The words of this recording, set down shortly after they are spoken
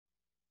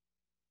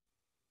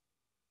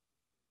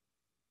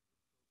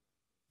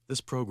This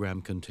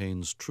program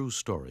contains true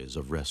stories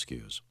of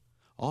rescues.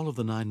 All of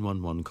the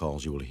 911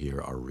 calls you will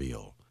hear are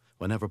real.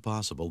 Whenever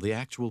possible, the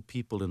actual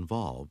people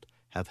involved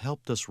have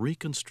helped us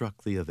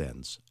reconstruct the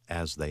events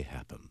as they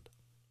happened.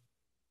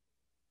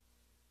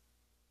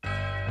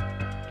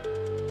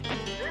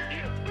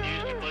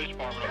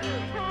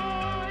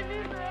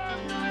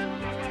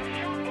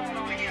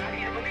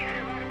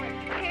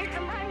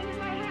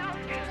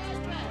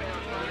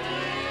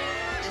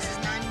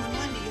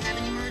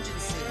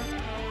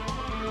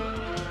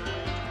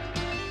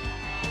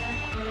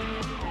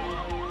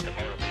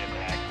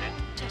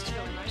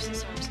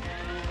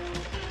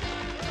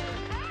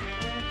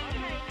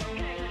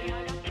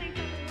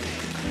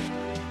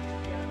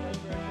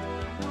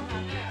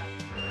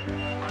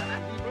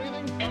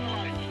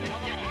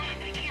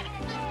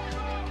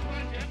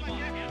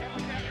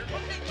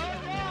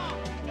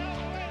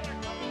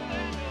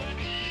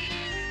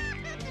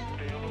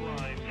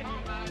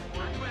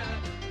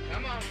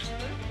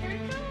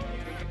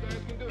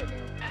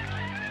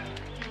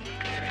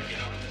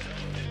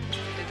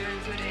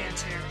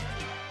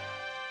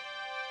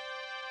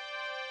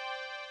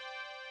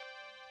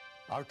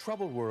 Our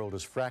troubled world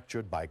is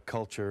fractured by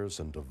cultures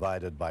and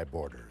divided by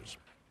borders.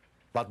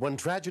 But when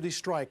tragedy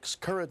strikes,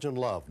 courage and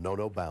love know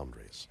no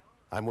boundaries.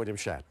 I'm William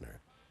Shatner.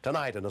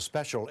 Tonight, in a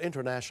special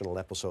international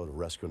episode of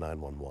Rescue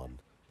 911,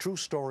 true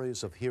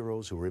stories of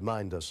heroes who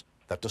remind us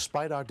that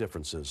despite our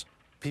differences,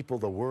 people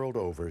the world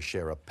over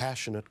share a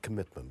passionate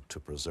commitment to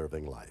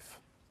preserving life.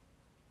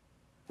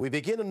 We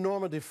begin in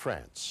Normandy,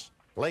 France,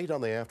 late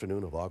on the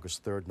afternoon of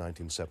August 3rd,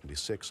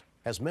 1976,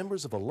 as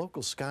members of a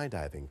local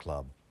skydiving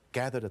club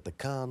gathered at the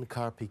Cannes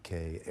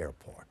Carpiquet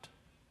Airport.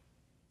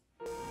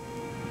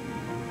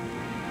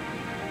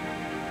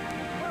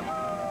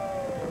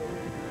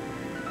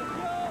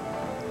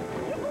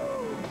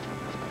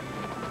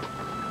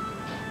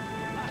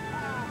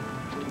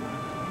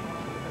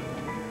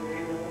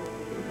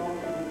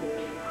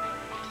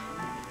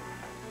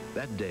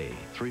 That day,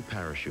 3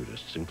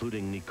 parachutists,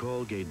 including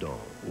Nicole Guédon,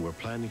 were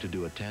planning to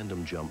do a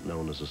tandem jump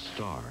known as a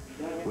star,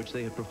 which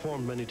they had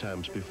performed many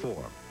times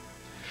before.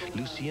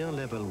 Lucien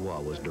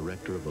Levallois was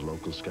director of the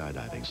local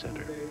skydiving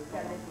center.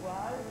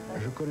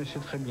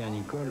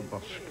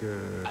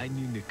 I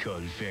knew Nicole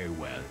very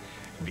well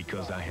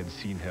because I had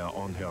seen her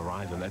on her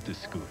arrival at the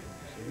school.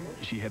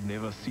 She had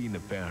never seen a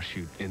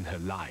parachute in her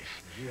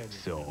life,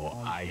 so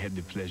I had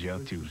the pleasure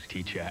to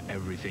teach her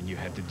everything you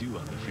had to do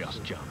on the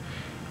first jump.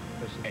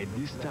 At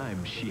this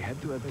time, she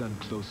had to have done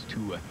close to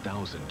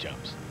 1,000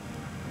 jumps.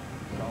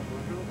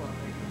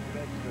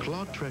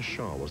 Claude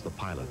Tréchamp was the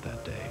pilot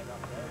that day.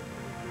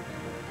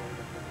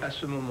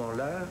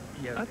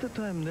 At the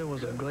time, there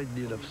was a great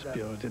deal of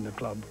spirit in the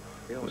club.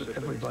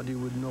 Everybody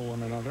would know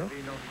one another,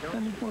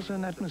 and it was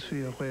an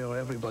atmosphere where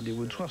everybody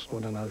would trust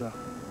one another.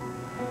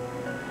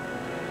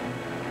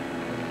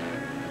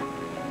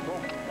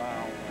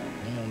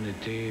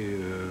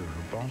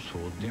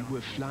 We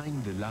were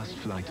flying the last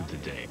flight of the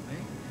day.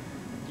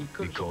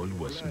 Nicole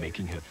was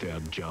making her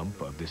 3rd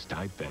jump of this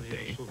type that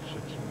day.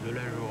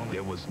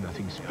 There was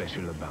nothing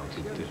special about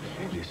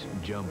it. This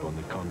jump, on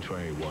the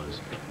contrary,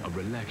 was a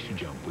relaxed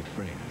jump with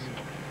friends.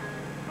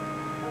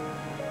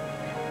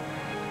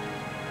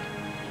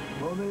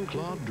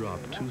 Claude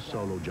dropped 2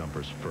 solo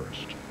jumpers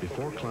first,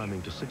 before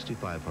climbing to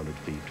 6,500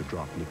 feet to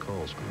drop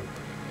Nicole's group.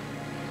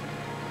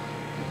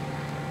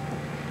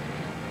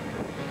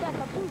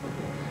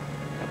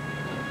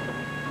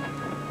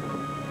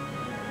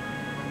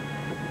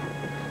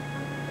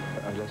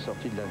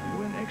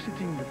 When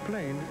exiting the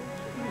plane,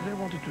 they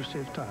wanted to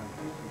save time,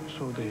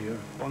 so they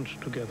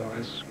bunched together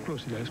as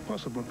closely as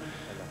possible.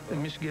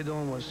 Miss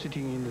Guédon was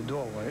sitting in the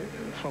doorway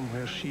from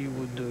where she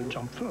would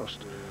jump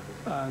first,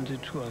 and the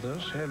 2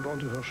 others held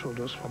onto her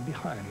shoulders from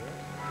behind.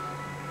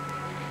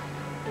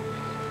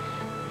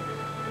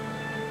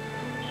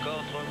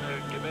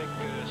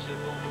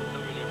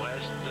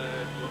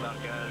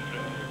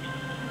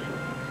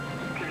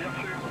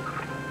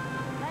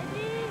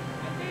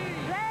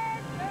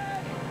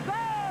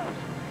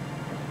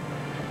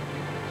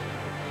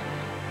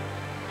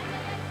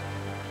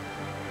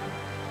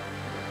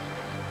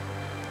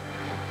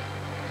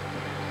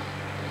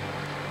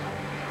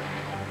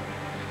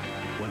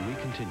 When we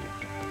continued,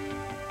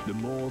 The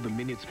more the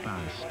minutes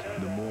passed,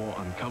 the more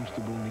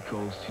uncomfortable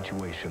Nicole's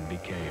situation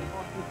became.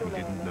 We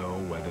didn't know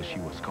whether she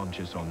was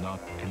conscious or not,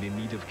 and in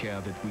need of care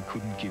that we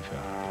couldn't give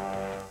her.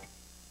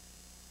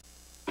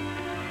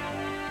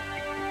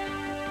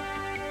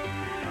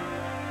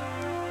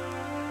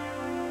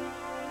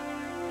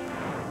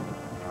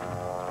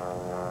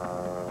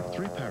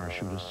 Three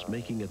parachutists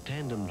making a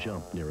tandem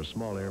jump near a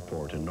small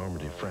airport in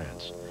Normandy,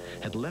 France,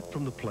 had leapt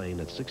from the plane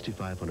at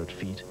 6,500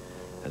 feet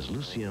as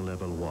Lucien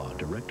Levallois,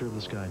 director of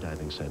the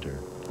skydiving center,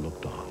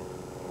 looked on.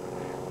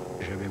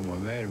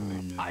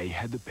 I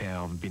had a pair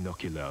of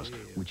binoculars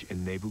which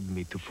enabled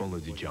me to follow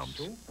the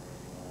jumps.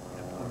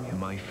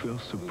 My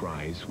first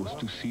surprise was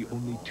to see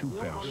only 2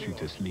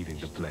 parachutists leaving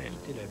the plane.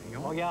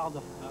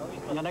 Regarde,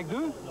 il y en a que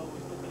 2?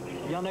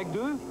 Il y en a que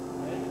 2?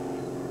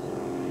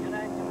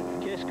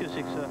 Qu'est-ce que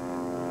c'est que ça?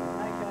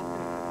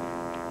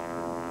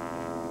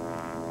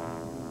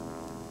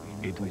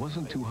 It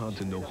wasn't too hard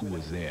to know who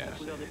was there.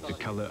 The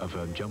color of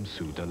her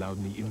jumpsuit allowed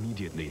me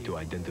immediately to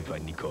identify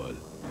Nicole.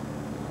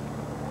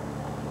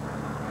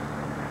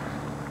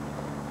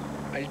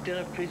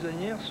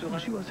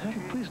 She was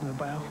held prisoner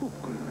by a hook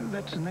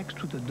that's next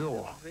to the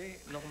door,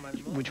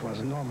 which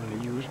was normally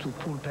used to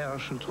pull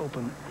parachutes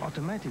open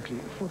automatically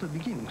for the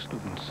beginning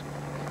students.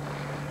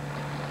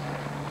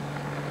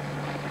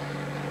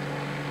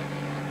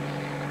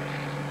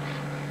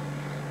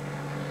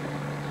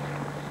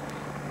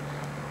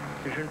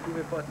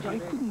 I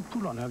couldn't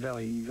pull on her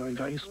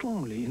very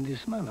strongly in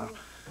this manner,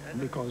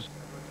 because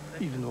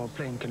even though a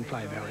plane can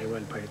fly very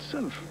well by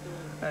itself,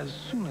 as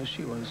soon as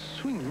she was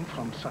swinging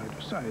from side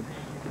to side,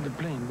 the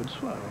plane would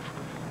swerve,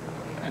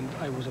 and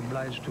I was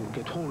obliged to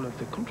get hold of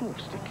the control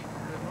stick.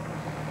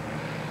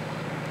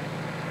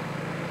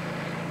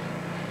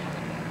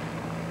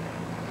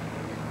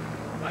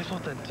 I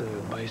thought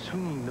that by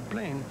swinging the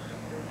plane,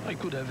 I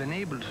could have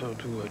enabled her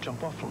to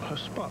jump off from her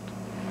spot.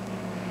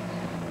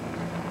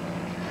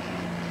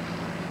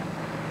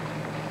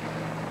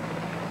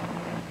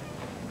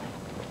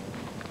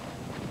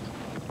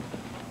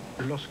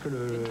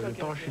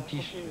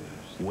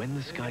 When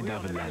the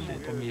Skydiver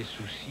landed,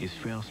 his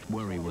first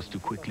worry was to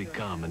quickly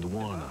come and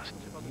warn us,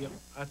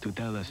 to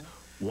tell us,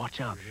 watch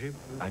out,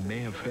 I may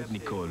have hurt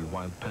Nicole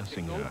while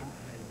passing her,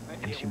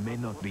 and she may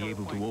not be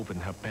able to open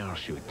her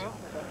parachute.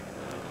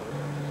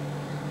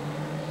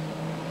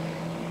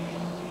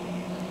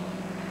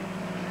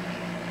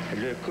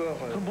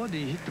 Her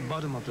body hit the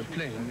bottom of the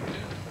plane,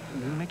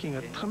 making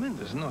a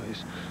tremendous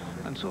noise.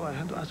 And so I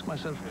had to ask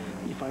myself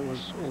if I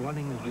was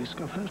running a risk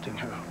of hurting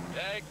her.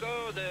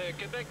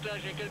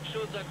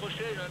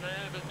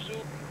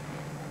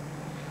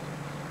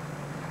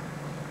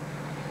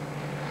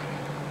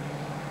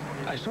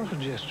 I saw her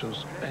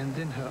gestures and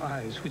then her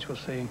eyes, which were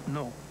saying,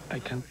 no, I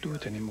can't do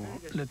it anymore,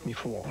 let me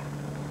fall.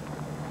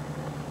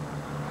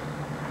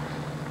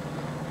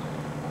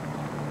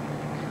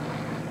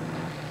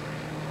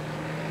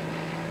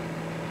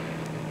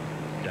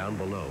 Down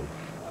below,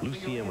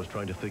 Lucien was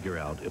trying to figure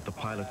out if the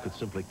pilot could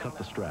simply cut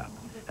the strap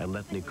and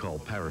let Nicole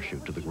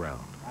parachute to the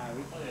ground.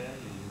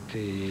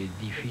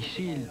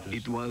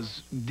 It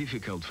was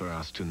difficult for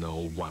us to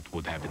know what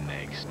would happen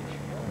next,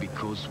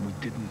 because we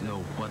didn't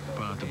know what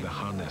part of the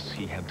harness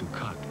he had to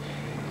cut.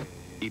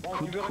 It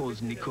could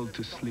cause Nicole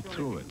to slip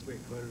through it.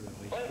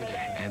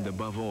 And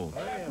above all,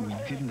 we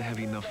didn't have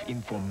enough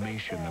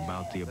information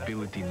about the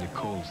ability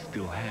Nicole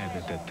still had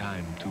at that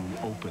time to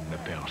open the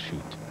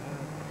parachute.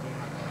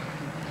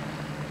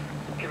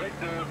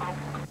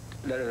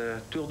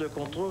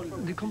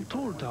 The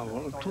control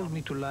tower told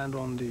me to land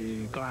on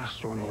the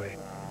grass runway.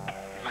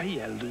 I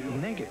yelled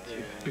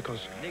negative, because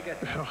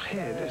her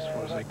head, as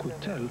far as I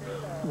could tell,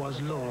 was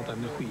lower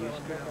than the wheel.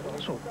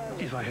 So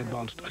if I had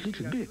bounced a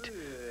little bit,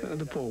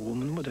 the poor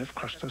woman would have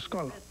crushed her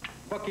skull.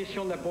 Pas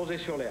question de la poser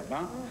sur l'herbe,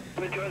 hein?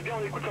 Mais tu restes bien,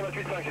 on écoute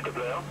 128.5, s'il te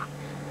plaît, hein?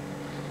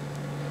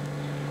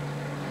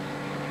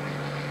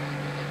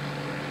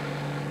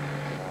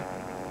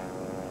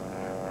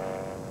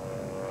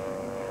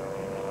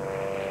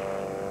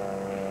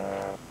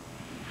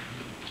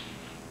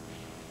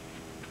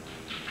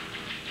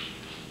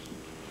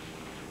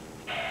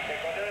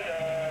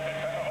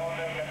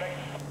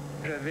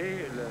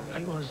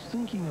 I was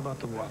thinking about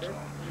the water,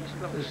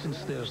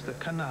 since there's the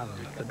canal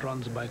that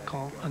runs by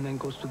Caen and then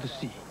goes to the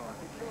sea.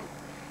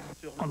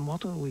 On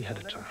water, we had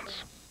a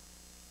chance.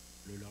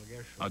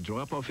 A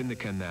drop-off in the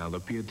canal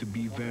appeared to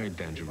be very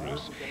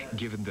dangerous,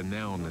 given the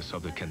narrowness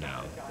of the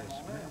canal.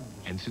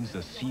 And since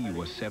the sea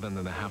was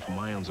 7.5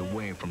 miles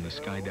away from the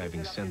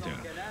skydiving center,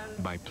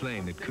 by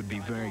plane it could be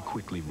very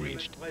quickly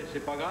reached.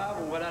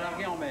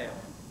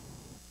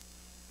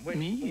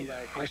 Me,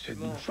 I said,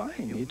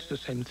 fine, it's the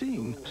same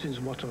thing, since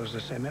water is the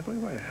same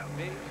everywhere.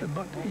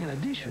 But in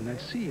addition, at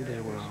sea,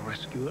 there were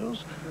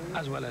rescuers,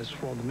 as well as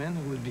frogmen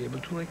who would be able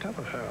to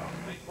recover her.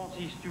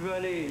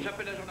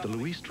 The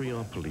Louis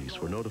Trion police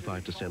were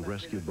notified to send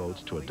rescue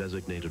boats to a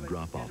designated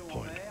drop-off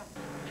point.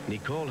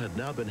 Nicole had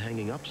now been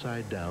hanging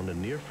upside down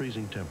in near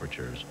freezing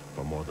temperatures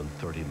for more than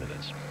 30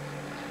 minutes.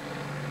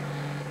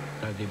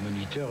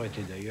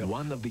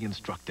 One of the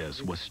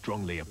instructors was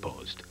strongly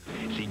opposed,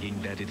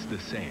 thinking that it's the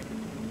same.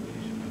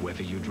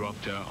 Whether you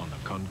dropped her on a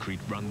concrete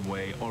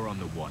runway or on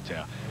the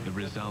water, the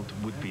result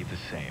would be the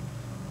same.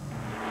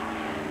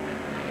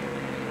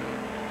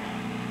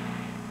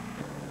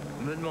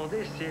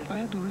 I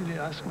had to really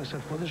ask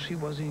myself whether she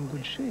was in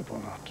good shape or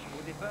not.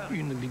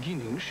 In the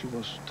beginning, she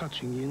was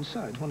touching the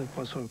inside when it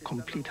was her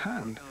complete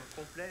hand.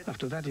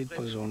 After that, it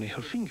was only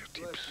her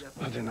fingertips.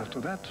 And then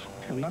after that,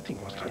 nothing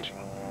was touching.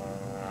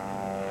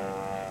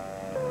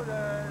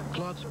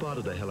 Claude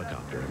spotted a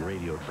helicopter and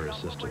radioed for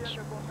assistance.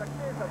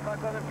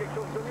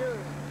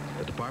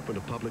 The Department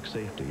of Public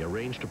Safety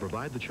arranged to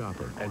provide the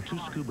chopper and 2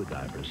 scuba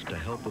divers to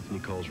help with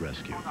Nicole's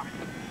rescue.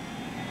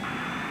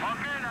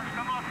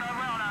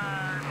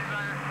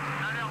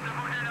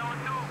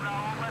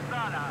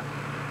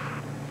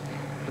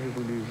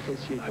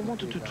 I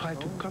wanted to try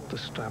to cut the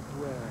strap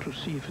to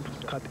see if it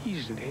would cut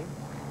easily.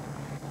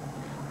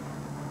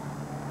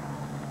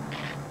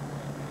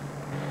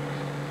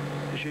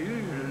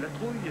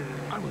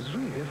 I was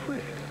really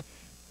afraid.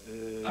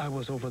 I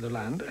was over the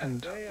land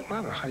and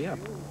rather high up.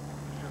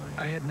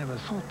 I had never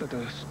thought that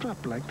a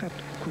strap like that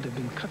could have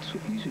been cut so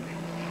easily.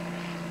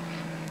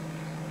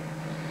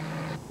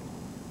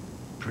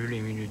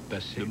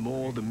 The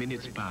more the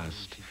minutes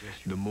passed,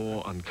 the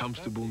more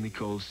uncomfortable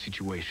Nicole's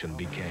situation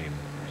became.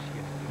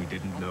 We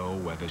didn't know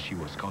whether she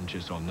was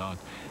conscious or not,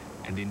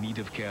 and in need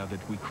of care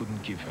that we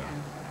couldn't give her.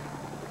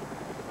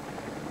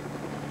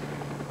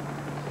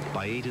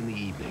 By 8 in the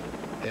evening,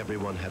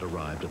 everyone had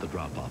arrived at the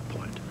drop-off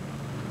point.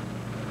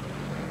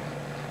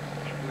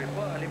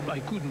 I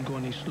couldn't go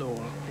any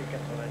slower.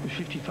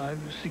 55,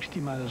 60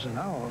 miles an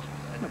hour.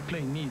 A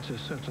plane needs a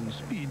certain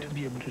speed to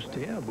be able to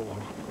stay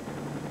airborne.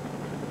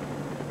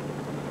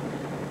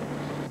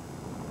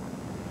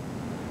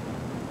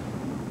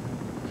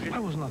 I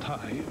was not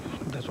high,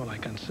 that's all I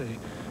can say.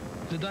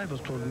 The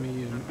divers told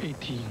me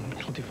 18,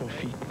 24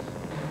 feet.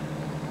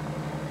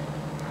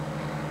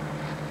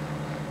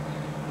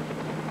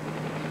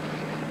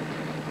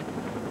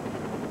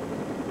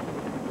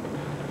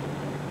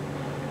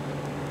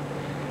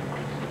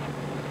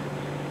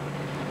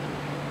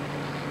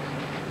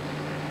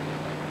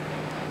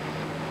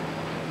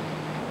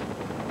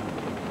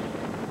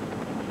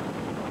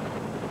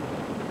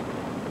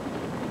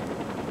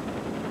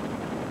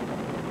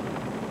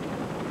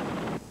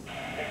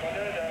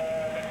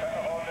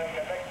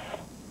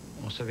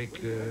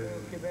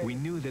 We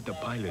knew that the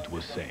pilot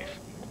was safe.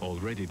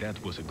 Already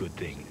that was a good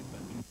thing.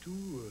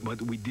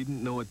 But we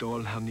didn't know at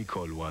all how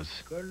Nicole was,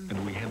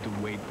 and we had to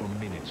wait for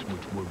minutes,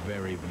 which were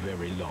very,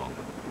 very long.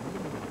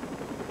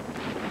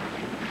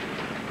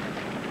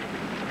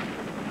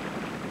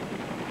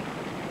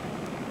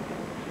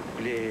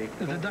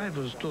 The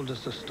divers told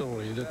us the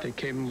story that they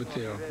came with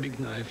their big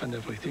knife and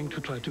everything to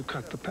try to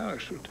cut the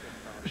parachute.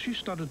 She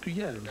started to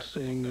yell,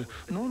 saying,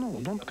 no, no,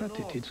 don't cut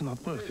it, it's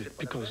not worth it,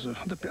 because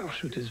the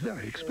parachute is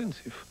very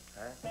expensive.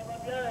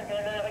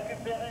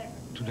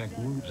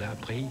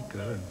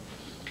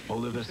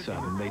 All of a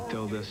sudden, they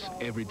told us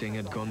everything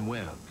had gone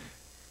well.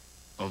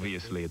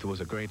 Obviously, it was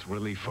a great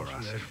relief for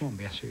us.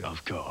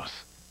 Of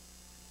course.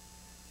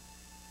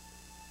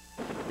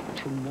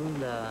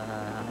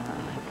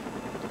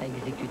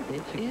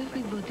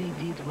 Everybody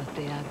did what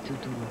they had to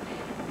do.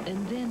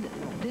 And then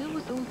there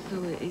was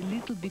also a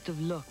little bit of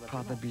luck,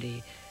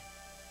 probably.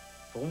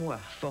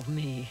 For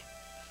me.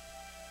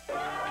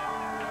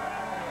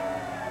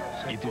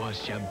 It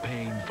was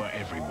champagne for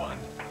everyone,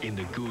 in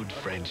the good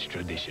French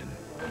tradition.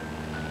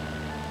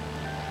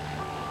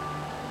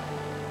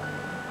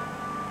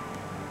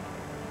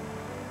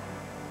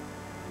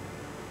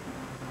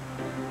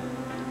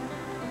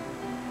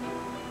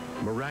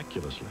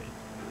 Miraculously,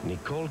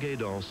 Nicole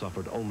Guédon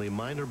suffered only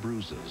minor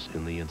bruises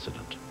in the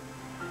incident.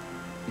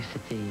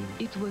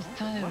 It was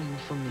tiring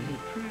for me,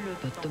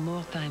 but the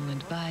more time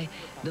went by,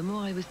 the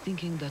more I was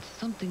thinking that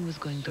something was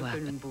going to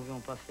happen.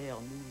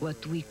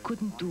 What we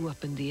couldn't do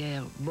up in the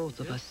air,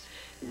 both of us,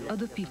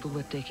 other people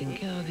were taking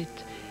care of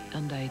it,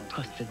 and I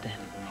trusted them.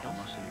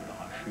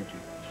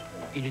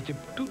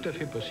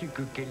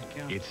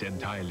 It's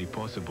entirely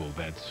possible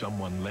that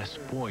someone less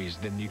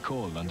poised than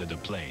Nicole under the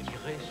plane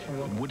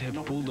would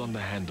have pulled on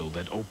the handle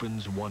that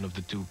opens one of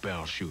the two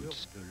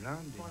parachutes,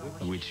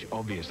 which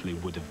obviously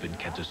would have been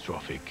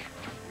catastrophic.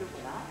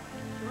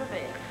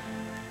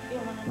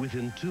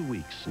 Within 2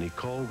 weeks,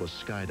 Nicole was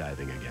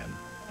skydiving again.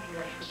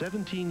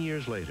 17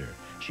 years later,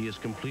 she has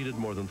completed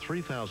more than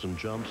 3,000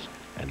 jumps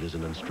and is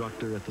an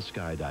instructor at the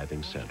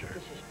skydiving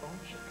center.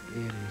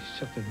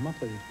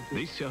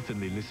 They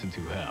certainly listened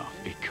to her,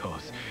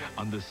 because,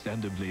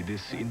 understandably,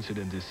 this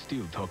incident is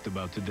still talked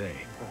about today.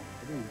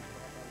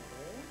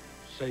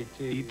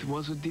 It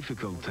was a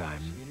difficult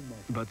time,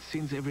 but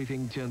since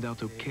everything turned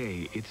out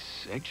okay,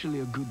 it's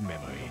actually a good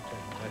memory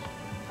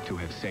to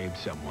have saved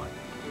someone.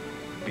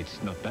 It's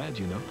not bad,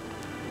 you know.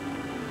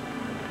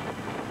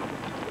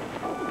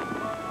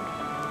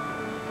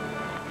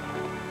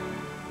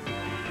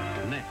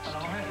 Next.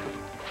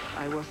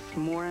 I was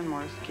more and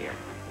more scared.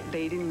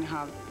 They didn't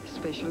have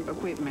special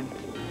equipment.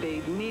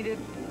 They needed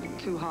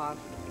to have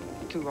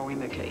to go in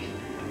the cave.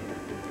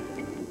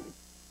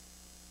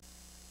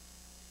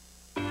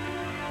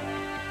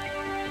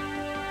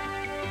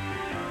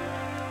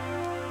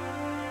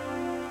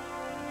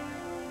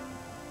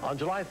 On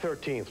July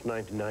 13th,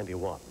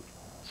 1991,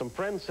 some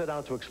friends set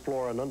out to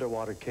explore an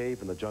underwater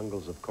cave in the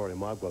jungles of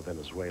Corimagua,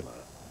 Venezuela.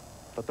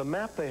 But the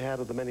map they had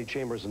of the many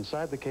chambers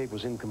inside the cave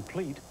was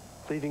incomplete,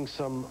 leaving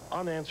some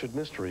unanswered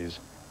mysteries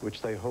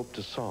which they hoped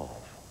to solve.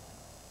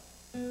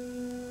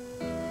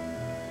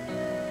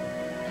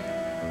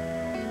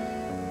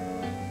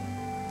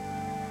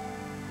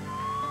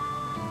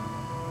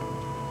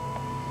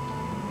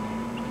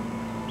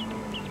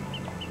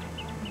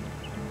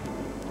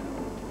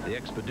 The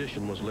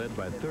expedition was led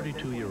by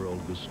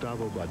 32-year-old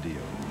Gustavo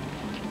Badillo.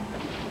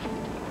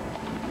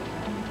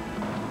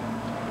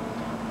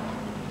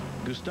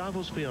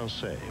 Gustavo's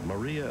fiancée,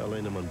 Maria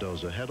Elena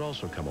Mendoza, had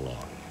also come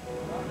along.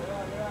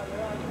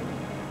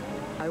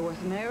 I was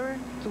never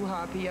too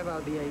happy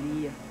about the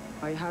idea.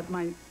 I had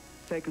my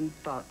second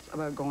thoughts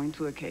about going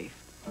to a cave.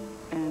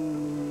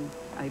 And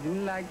I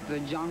didn't like the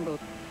jungle,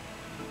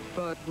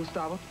 but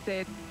Gustavo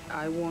said,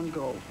 I won't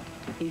go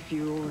if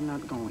you're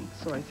not going.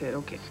 So I said,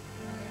 okay.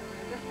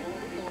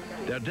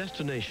 Their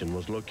destination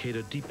was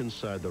located deep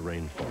inside the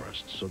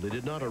rainforest, so they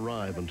did not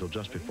arrive until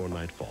just before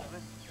nightfall.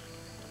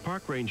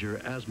 Park Ranger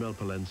Asmel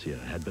Palencia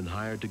had been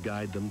hired to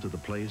guide them to the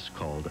place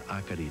called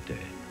Acarite.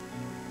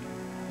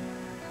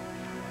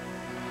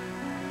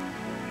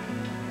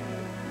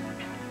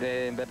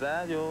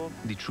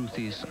 The truth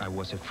is, I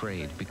was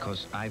afraid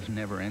because I've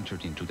never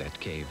entered into that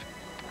cave.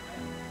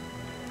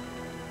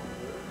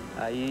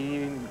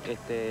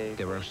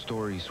 There are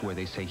stories where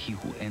they say he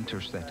who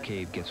enters that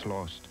cave gets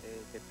lost,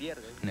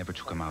 never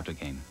to come out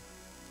again.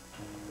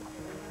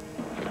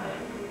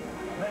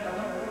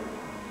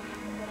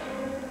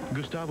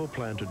 Gustavo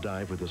planned to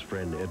dive with his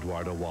friend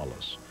Eduardo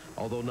Wallace,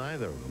 although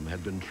neither of them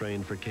had been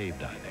trained for cave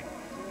diving.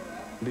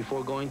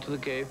 Before going to the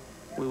cave,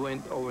 we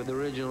went over the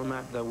original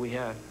map that we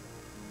had.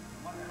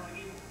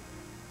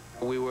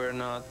 We were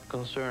not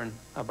concerned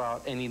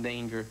about any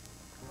danger.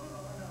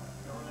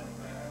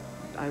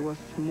 I was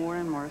more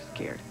and more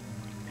scared.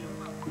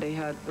 They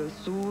had the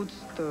suits,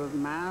 the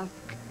mask,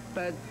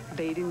 but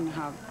they didn't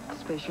have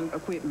special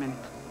equipment.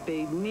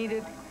 They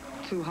needed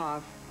to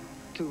have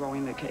to go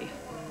in the cave.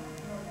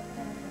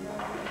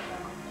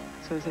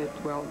 So I said,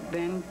 well,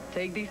 then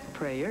take this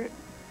prayer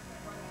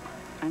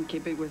and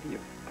keep it with you.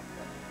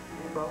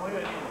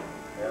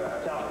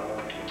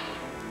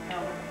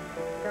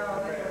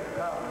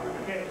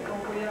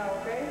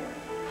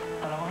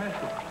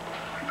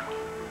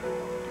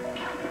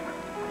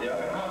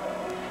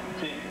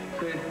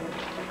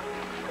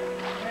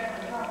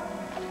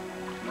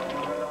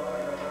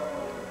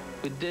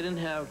 We didn't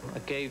have a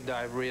cave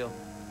dive reel,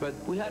 but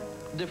we had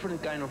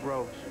different kind of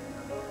ropes.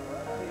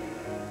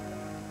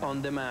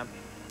 On the map,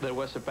 there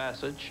was a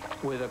passage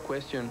with a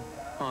question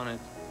on it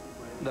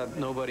that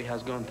nobody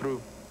has gone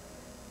through.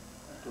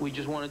 We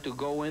just wanted to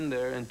go in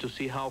there and to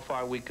see how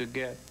far we could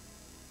get.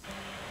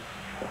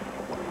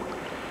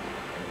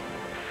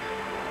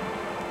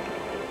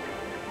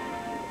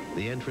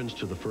 The entrance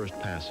to the first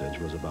passage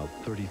was about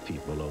 30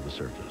 feet below the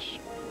surface.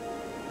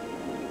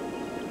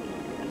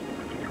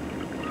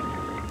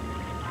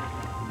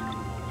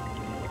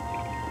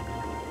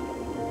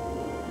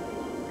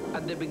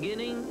 At the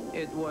beginning,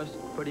 it was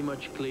pretty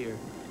much clear.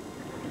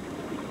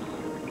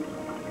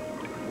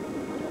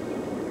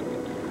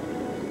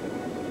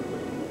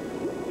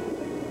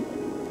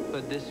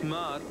 But this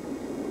mud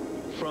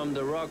from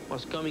the rock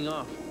was coming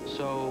off,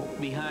 so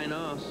behind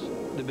us,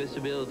 the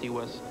visibility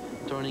was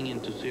turning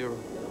into zero.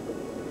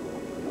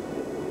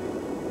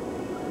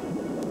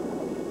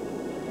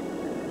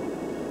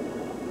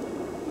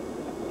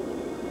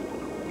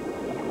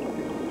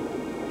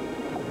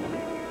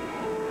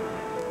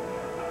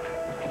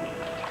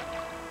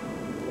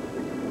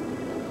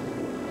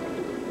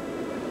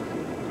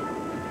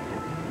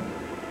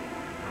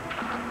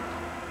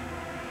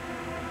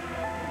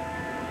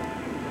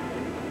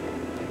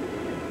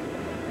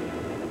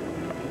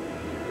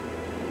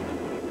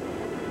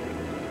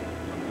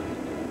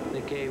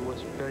 The cave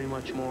was very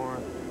much more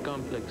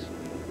complex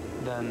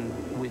than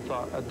we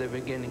thought at the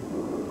beginning.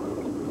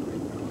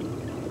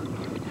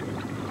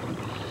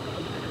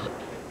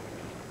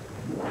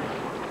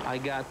 I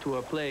got to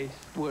a place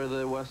where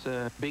there was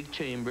a big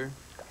chamber.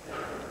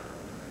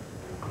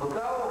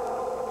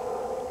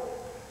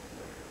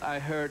 I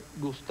heard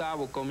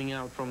Gustavo coming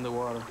out from the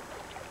water,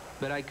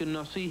 but I could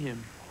not see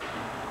him.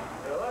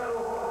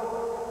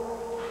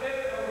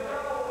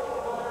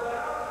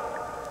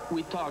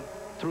 We talked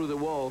through the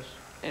walls,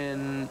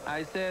 and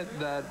I said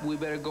that we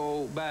better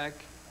go back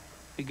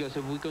because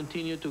if we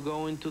continue to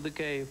go into the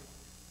cave,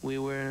 we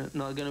were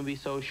not going to be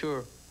so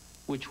sure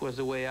which was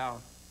the way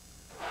out.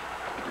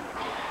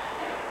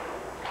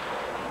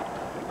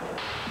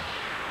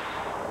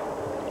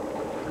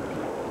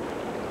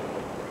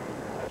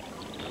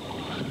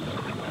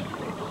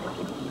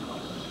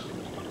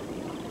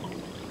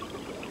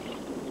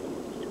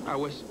 I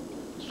was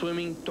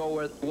swimming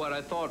toward what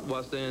I thought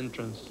was the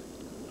entrance.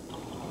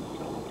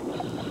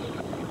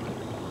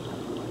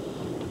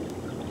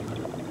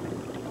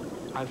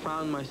 I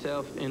found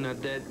myself in a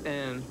dead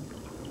end.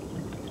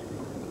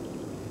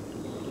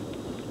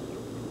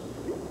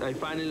 I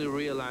finally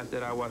realized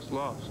that I was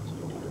lost.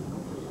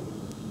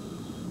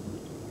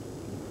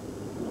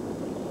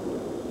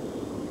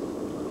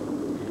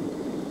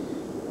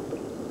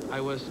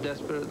 I was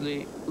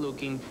desperately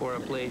looking for a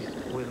place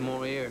with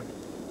more air.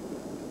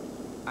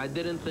 I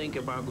didn't think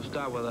about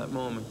Gustavo at that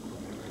moment.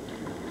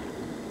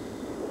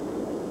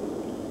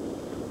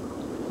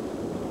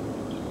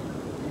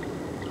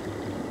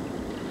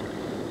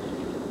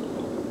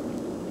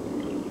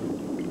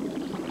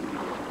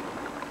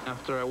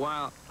 After a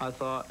while, I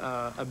thought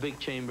a big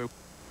chamber,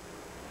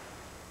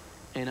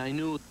 and I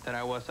knew that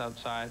I was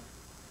outside.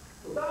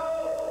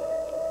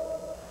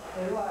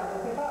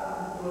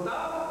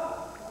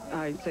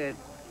 I said,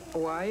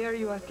 why are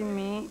you asking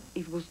me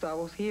if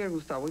Gustavo's here?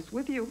 Gustavo is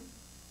with you.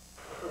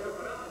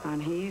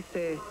 And he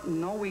says,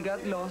 no, we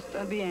got lost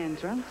at the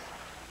entrance,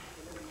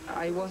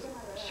 I was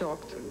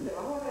shocked.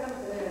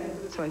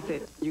 So I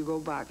said, you go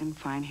back and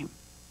find him,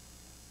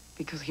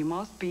 because he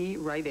must be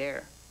right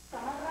there.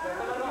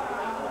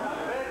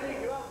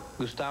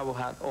 Gustavo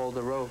had all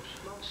the ropes,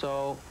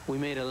 so we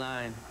made a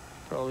line,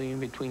 probably in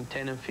between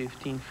 10 and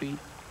 15 feet.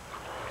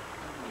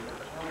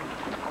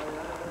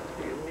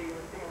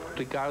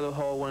 Ricardo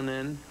hauled one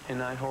end,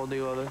 and I hauled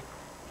the other,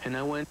 and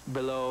I went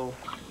below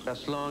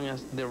as long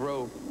as the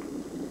rope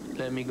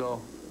let me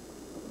go.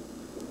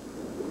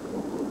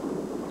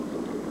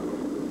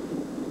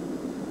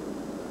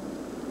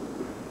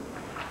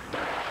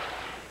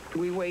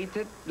 We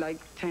waited like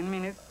 10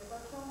 minutes.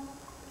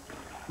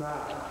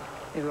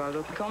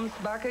 Eduardo comes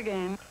back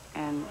again,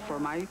 and for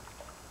my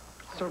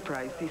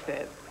surprise, he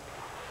said,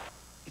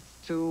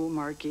 it's too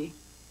murky.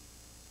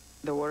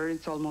 The water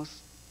is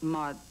almost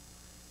mud,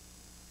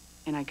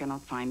 and I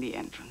cannot find the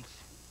entrance.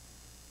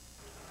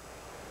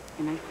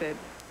 And I said,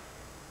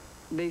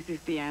 this is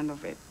the end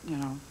of it, you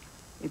know.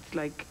 It's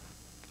like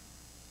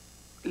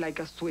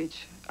a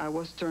switch. I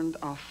was turned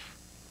off.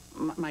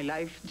 My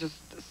life just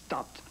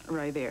stopped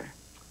right there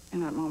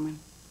in that moment.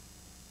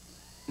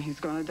 He's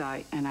gonna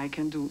die, and I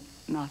can do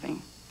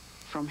nothing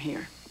from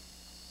here.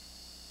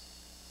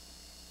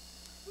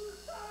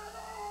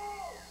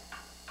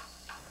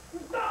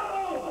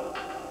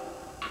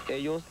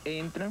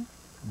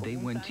 They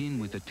went in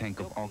with a tank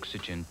of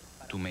oxygen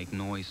to make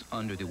noise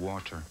under the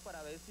water,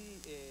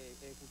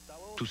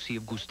 to see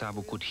if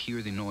Gustavo could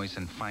hear the noise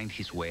and find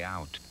his way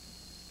out.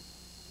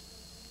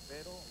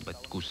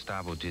 But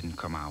Gustavo didn't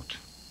come out.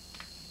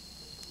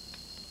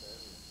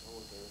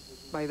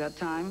 By that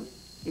time,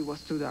 it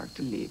was too dark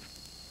to leave.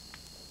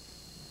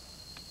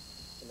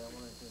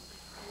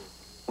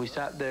 We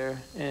sat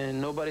there, and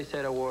nobody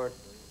said a word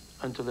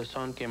until the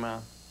sun came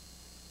out.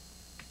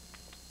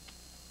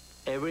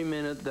 Every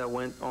minute that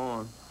went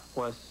on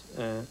was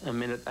a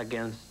minute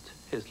against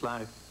his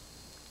life.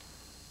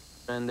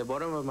 And the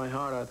bottom of my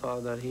heart, I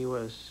thought that he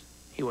was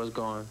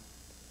gone.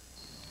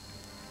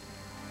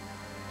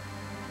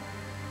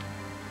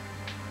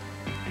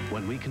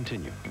 When we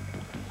continue.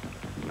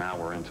 Now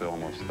we're into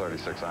almost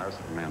 36 hours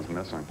that the man's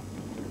missing.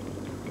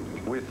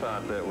 We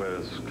thought that it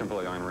was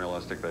completely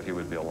unrealistic that he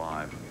would be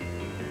alive.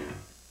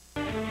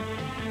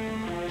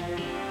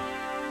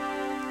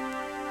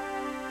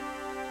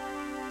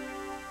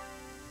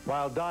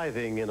 While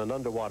diving in an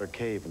underwater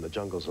cave in the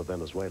jungles of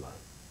Venezuela,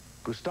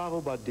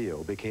 Gustavo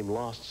Badillo became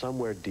lost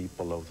somewhere deep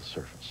below the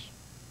surface.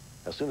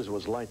 As soon as it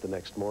was light the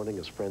next morning,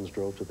 his friends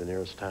drove to the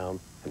nearest town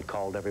and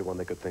called everyone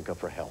they could think of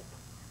for help,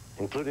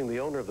 including the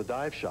owner of the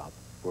dive shop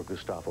where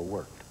Gustavo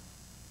worked.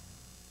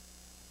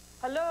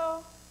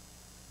 Hello?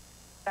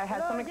 I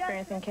had some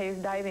experience in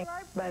cave diving,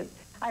 but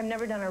I've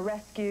never done a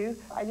rescue.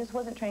 I just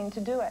wasn't trained to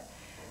do it.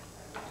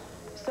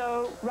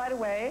 So right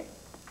away,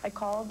 I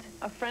called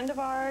a friend of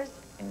ours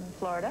in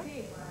Florida.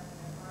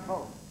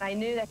 I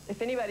knew that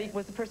if anybody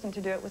was the person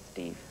to do it was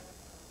Steve.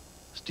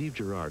 Steve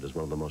Gerard is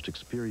one of the most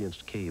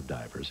experienced cave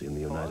divers in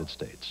the United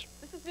States.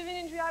 This is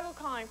Vivian Driago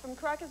calling from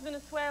Caracas,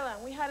 Venezuela.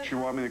 We had She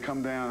wanted me to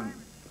come down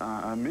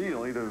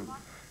immediately to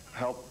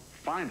help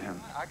find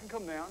him. I can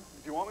come down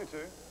if you want me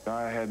to.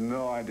 I had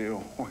no idea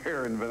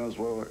where in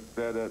Venezuela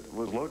that it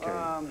was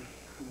located.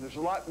 There's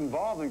a lot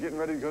involved in getting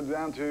ready to go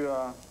down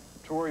to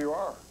where you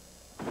are.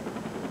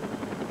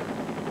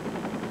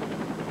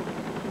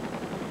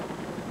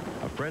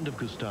 A friend of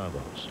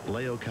Gustavo's,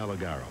 Leo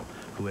Calagaro,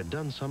 who had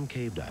done some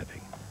cave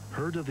diving,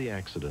 heard of the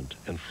accident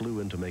and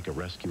flew in to make a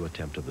rescue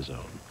attempt of his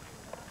own.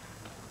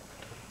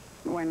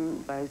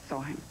 When I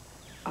saw him,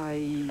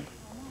 I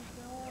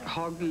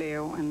hugged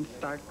Leo and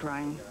started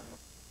crying,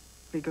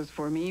 because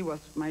for me it was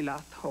my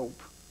last hope.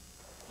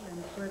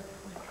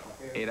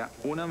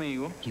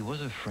 He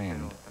was a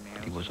friend,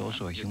 but he was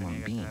also a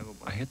human being.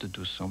 I had to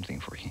do something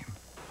for him.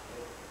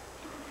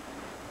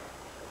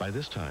 By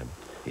this time,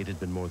 it had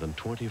been more than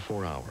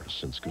 24 hours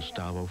since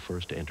Gustavo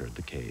first entered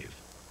the cave.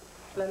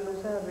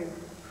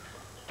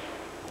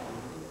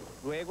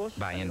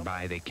 By and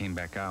by, they came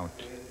back out.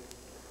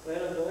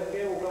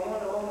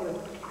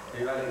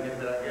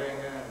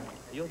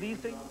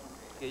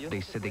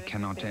 They said they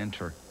cannot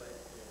enter.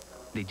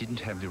 They didn't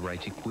have the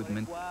right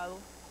equipment,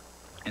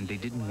 and they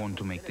didn't want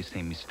to make the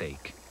same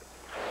mistake.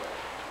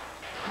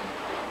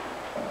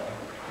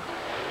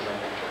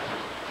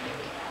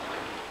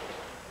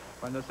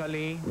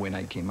 When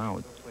I came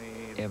out,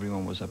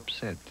 everyone was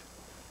upset.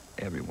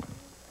 Everyone.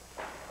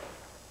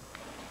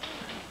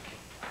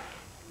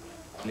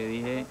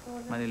 I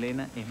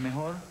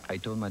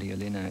told Maria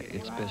Elena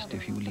it's best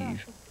if you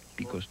leave,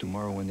 because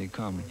tomorrow when they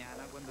come,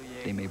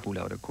 they may pull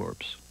out a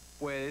corpse.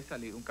 So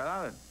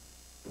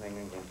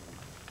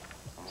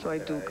I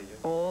took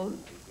all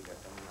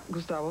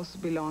Gustavo's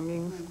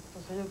belongings.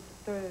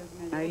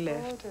 I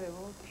left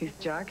his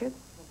jacket,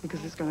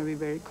 because it's going to be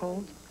very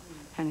cold,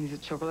 and his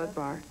chocolate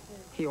bar.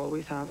 He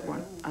always has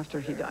one after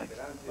he dives.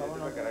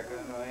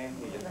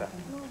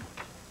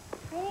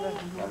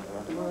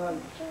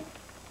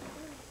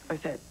 I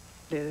said,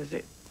 this is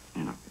it.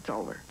 You know, it's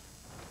over.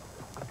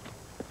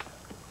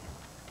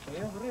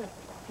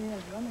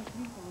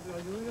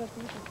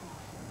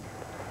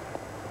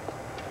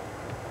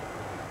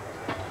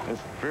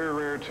 It's very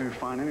rare to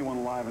find anyone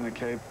alive in the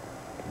cave.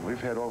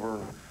 We've had over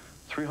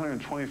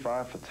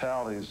 325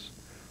 fatalities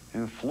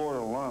in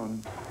Florida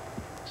alone.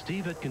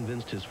 Steve had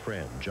convinced his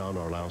friend, John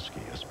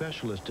Orlowski, a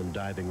specialist in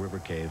diving river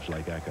caves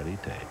like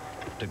Acarite,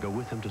 to go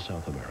with him to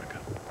South America.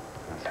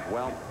 I said,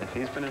 well, if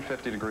he's been in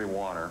 50-degree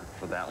water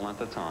for that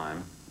length of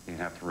time, you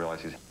have to realize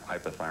he's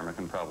hypothermic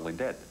and probably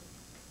dead.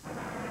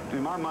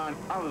 In my mind,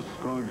 I was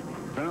going to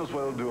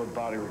Venezuela to do a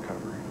body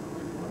recovery.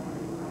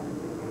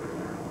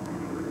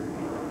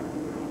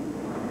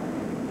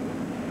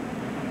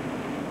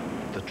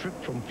 The trip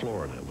from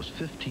Florida was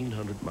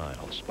 1,500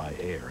 miles by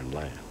air and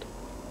land.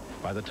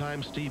 By the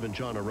time Steve and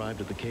John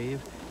arrived at the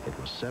cave, it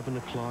was 7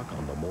 o'clock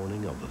on the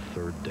morning of the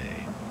third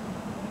day.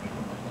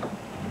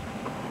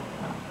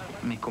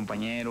 Mis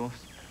compañeros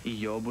y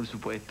yo, por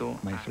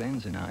supuesto. My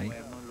friends and I,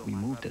 we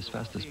moved as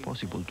fast as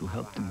possible to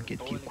help them get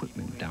the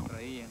equipment down.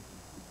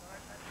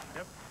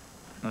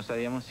 No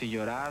sabíamos si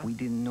llorar. We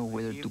didn't know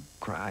whether to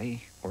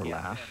cry or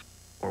laugh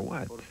or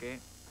what,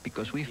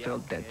 because we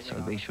felt that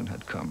salvation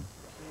had come.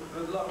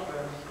 Good luck,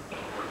 man.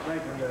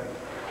 Thank you, Dad.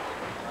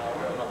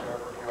 We're not here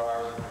for a few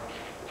hours.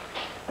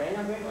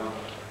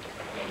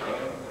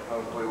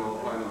 Hopefully we'll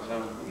find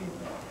some.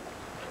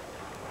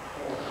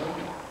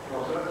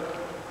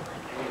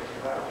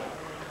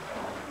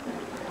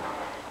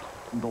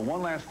 The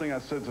one last thing I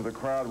said to the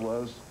crowd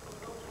was,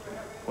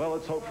 well,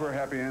 let's hope for a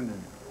happy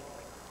ending.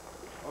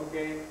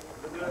 Okay.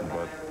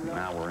 But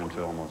now we're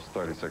into almost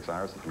 36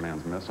 hours that the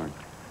man's missing.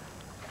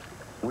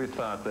 We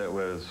thought that it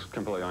was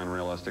completely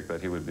unrealistic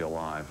that he would be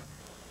alive.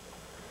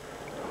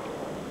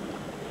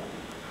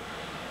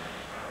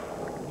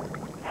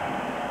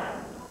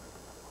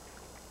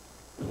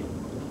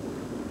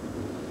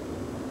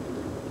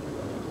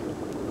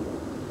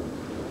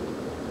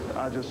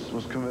 I just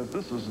was convinced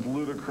this is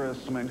ludicrous.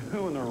 I mean,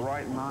 who in their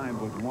right mind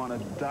would want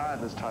to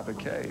dive this type of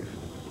cave?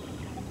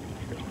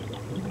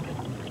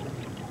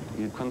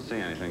 You couldn't see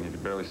anything. You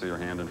could barely see your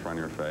hand in front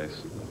of your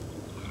face.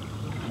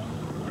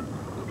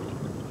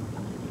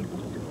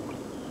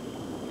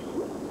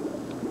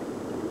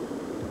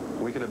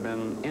 We could have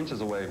been inches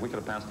away. We could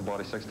have passed the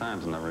body 6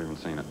 times and never even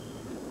seen it.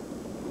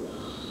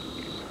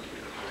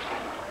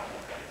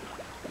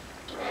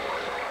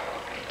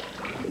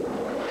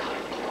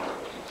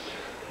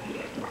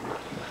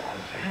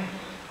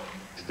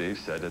 Steve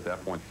said at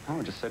that point,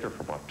 oh, just sit here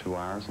for about 2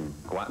 hours and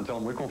go out and tell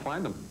them we can't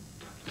find him.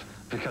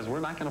 Because we're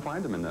not going to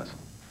find him in this.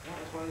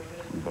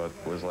 But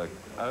it was like,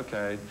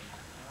 okay,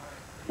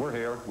 we're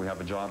here. We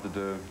have a job to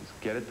do. Let's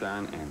get it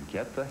done and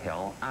get the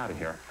hell out of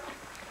here.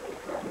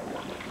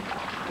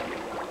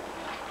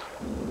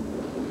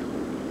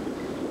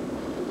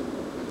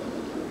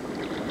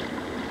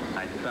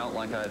 I felt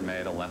like I had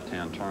made a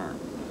left-hand turn.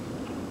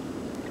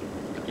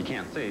 You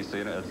can't see, so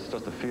it's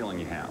just a feeling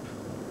you have.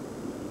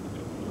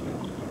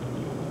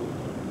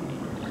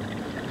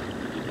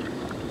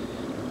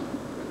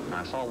 And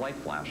I saw a light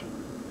flashing.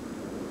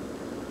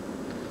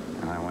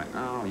 And I went,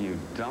 oh, you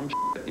dumb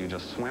shit. You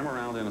just swim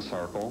around in a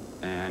circle,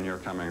 and you're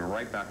coming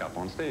right back up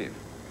on Steve.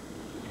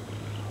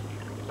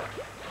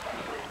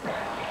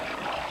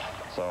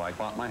 So I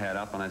popped my head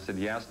up, and I said,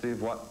 yeah,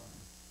 Steve, what?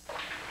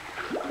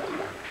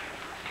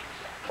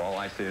 All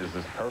I see is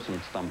this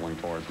person stumbling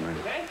towards me.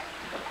 Okay.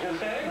 You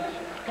understand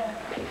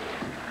English?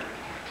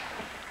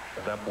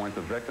 At that point,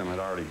 the victim had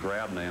already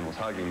grabbed me and was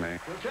hugging me.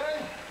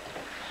 Okay.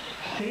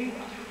 See?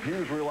 He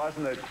was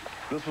realizing that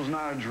this was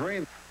not a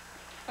dream.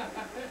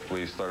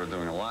 We started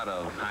doing a lot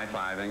of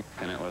high-fiving,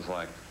 and it was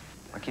like,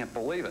 I can't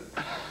believe it.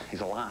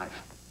 He's alive.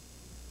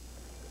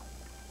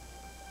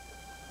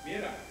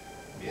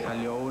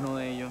 Salió uno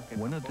de ellos.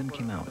 One of them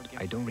came out.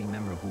 I don't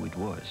remember who it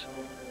was.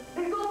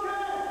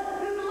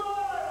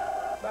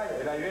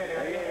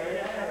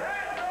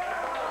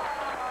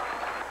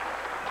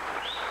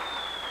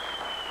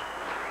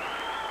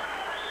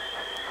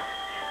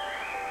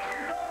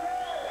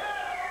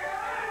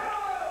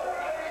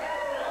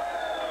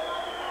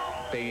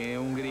 Pegué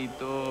un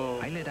grito.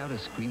 I let out a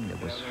scream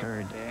that was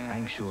heard,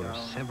 I'm sure,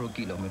 several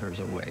kilometers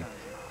away.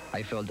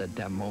 I felt at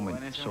that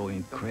moment so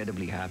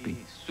incredibly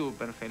happy.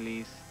 Súper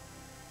feliz.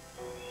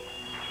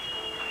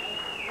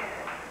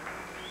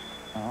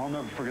 I'll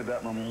never forget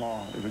that moment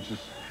long. It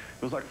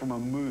was like from a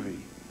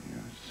movie, you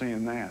know,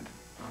 seeing that.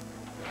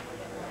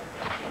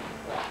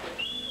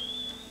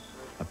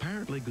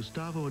 Apparently,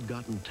 Gustavo had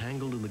gotten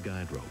tangled in the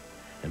guide rope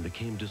and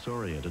became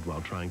disoriented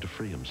while trying to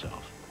free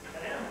himself.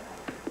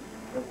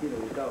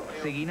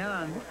 Seguí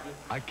nadando.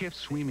 I kept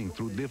swimming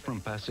through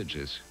different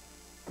passages.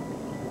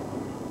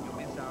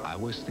 I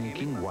was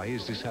thinking, why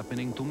is this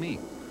happening to me?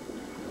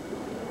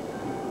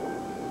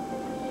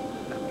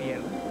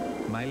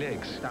 My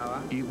legs.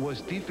 It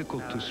was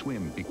difficult to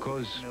swim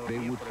because they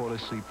would fall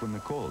asleep from the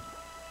cold.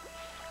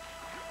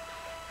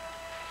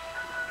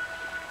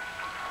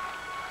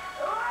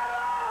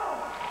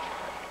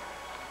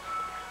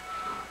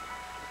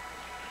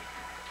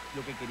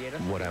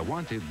 What I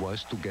wanted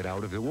was to get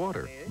out of the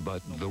water,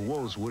 but the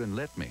walls wouldn't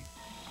let me.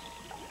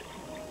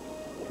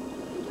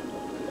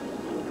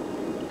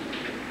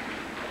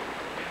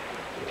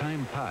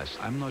 Time passed,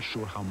 I'm not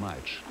sure how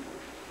much.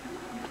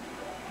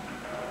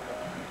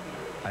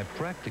 I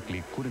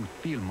practically couldn't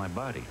feel my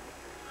body.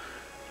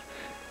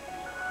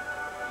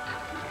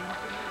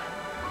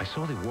 I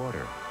saw the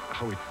water,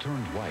 how it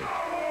turned white.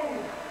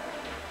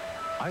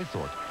 I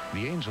thought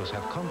the angels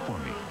had come for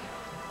me.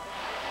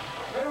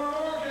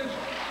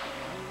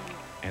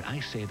 And I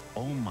said,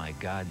 oh my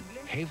God,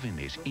 heaven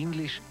is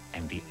English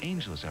and the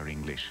angels are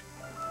English.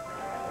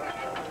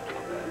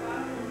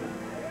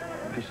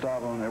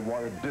 Gustavo and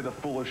Eduardo did a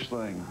foolish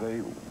thing.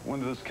 They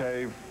went to this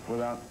cave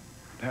without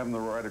having the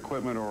right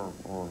equipment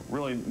or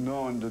really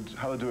knowing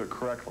how to do it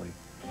correctly.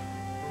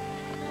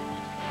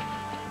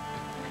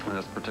 In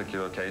this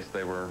particular case,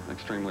 they were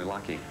extremely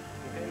lucky.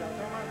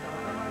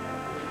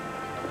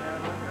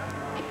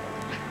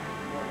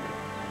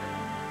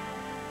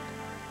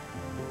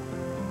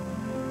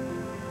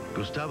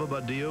 Gustavo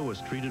Badillo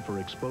was treated for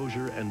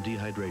exposure and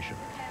dehydration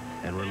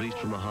and released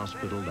from the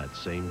hospital that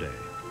same day.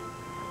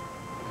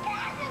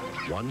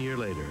 1 year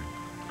later,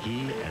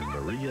 he and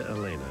Maria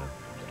Elena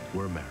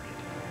were married.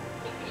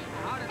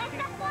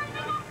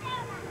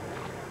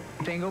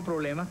 Tengo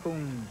problemas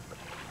con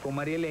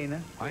Maria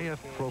Elena. I have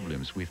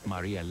problems with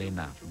Maria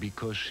Elena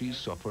because she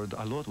suffered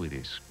a lot with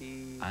this.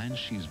 And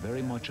she's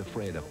very much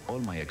afraid of all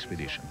my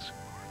expeditions.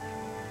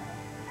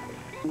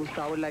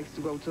 Gustavo likes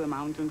to go to the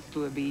mountains,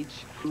 to the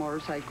beach,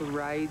 motorcycle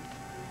rides,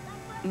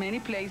 many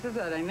places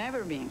that I've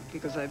never been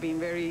because I've been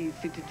very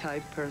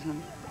city-type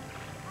person.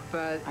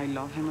 But I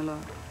love him a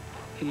lot.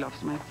 He loves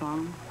my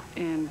son.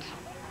 And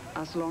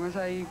as long as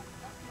I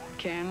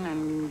can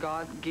and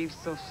God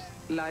gives us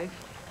life,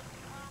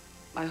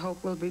 I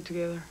hope we'll be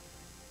together.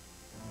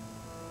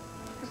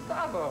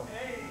 Gustavo!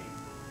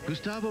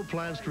 Gustavo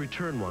plans to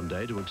return one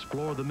day to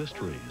explore the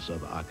mysteries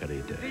of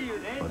Airdate,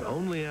 but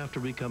only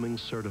after becoming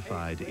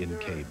certified in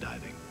cave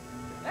diving.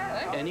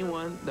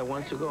 Anyone that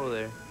wants to go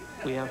there,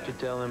 we have to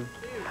tell them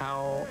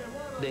how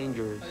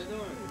dangerous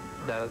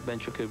that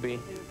adventure could be.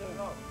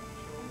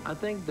 I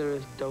think there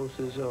is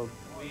doses of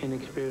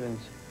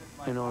inexperience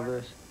in all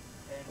this.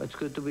 It's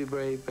good to be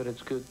brave, but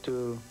it's good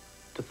to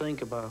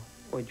think about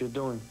what you're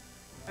doing.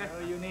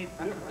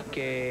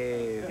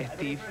 Que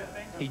Steve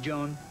y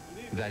John.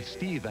 That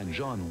Steve and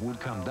John would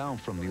come down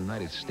from the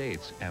United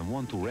States and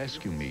want to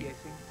rescue me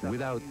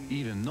without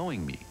even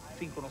knowing me.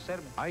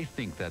 I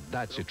think that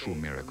that's a true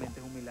miracle.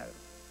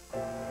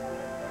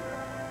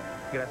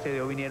 Gracias a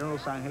Dios vinieron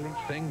Los Ángeles.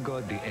 Thank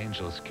God the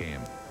angels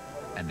came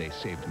and they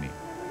saved me.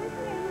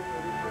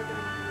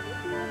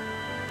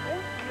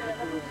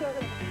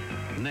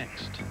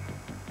 Next.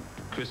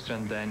 Christian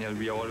and Daniel,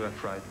 we all were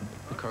frightened.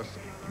 Because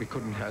we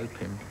couldn't help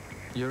him.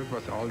 Jörg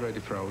was already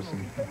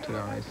frozen to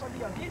the ice.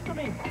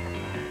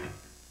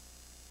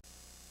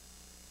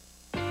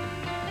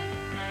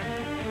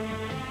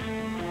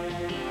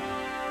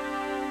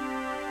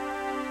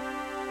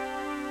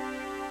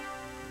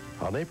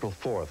 On April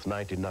 4th,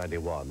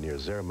 1991, near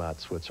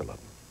Zermatt, Switzerland,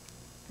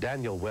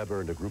 Daniel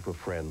Weber and a group of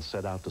friends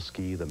set out to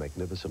ski the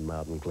magnificent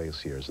mountain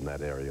glaciers in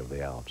that area of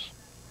the Alps.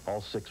 All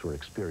 6 were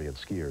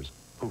experienced skiers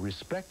who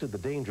respected the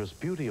dangerous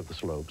beauty of the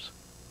slopes,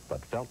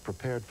 but felt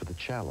prepared for the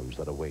challenge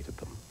that awaited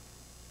them.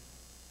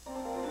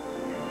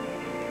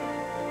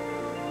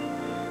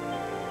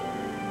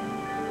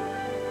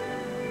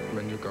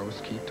 When you go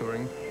ski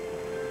touring,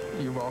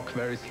 you walk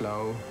very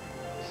slow,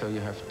 so you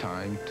have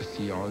time to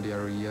see all the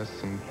areas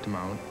and the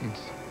mountains.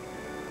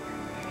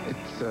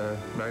 It's a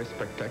very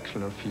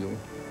spectacular view,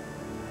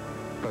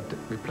 but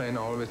we plan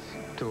always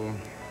to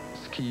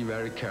ski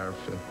very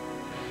careful.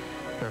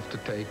 You have to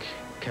take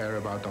care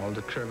about all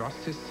the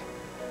crevasses.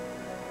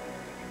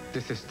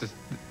 This is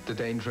the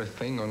dangerous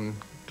thing on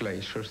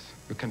glaciers.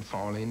 You can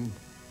fall in.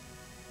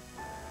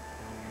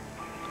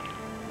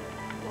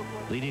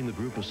 Leading the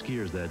group of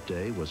skiers that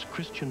day was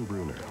Christian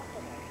Brunner.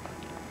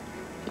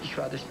 Ich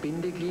war das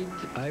Bindeglied.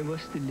 I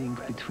was the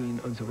link between,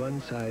 on the one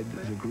side,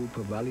 the group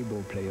of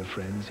volleyball player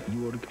friends,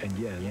 Jörg and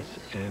Jens,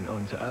 and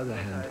on the other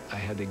hand, I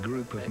had a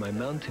group of my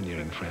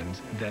mountaineering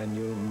friends,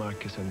 Daniel,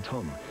 Marcus, and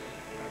Tom.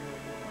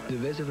 The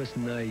weather was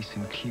nice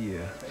and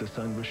clear, the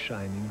sun was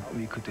shining,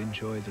 we could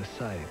enjoy the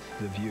sights,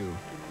 the view.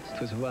 It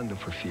was a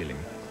wonderful feeling,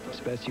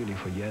 especially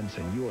for Jens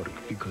and Jörg,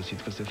 because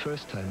it was the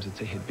first time that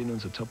they had been on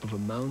the top of a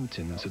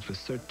mountain that was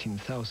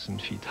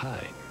 13,000 feet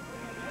high.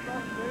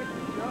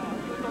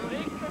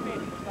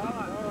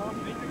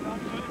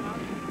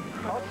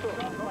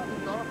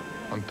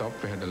 On top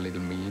we had a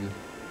little meal,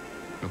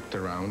 looked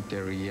around the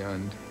area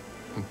and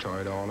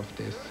enjoyed all of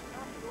this.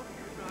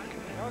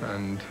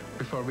 And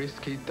before we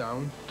skied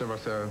down, there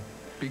was a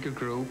bigger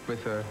group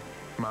with a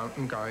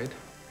mountain guide,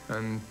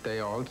 and they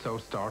also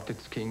started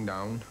skiing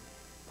down.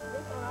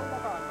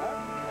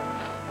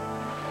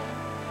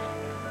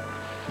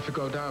 If you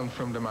go down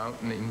from the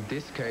mountain, in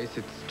this case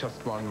it's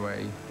just one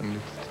way, and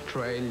it's the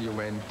trail you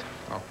went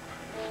up.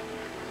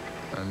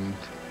 And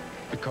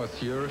because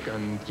Jörg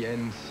and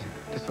Jens,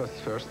 this was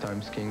the first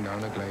time skiing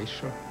down a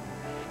glacier,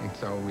 and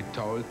so we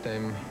told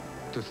them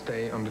to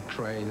stay on the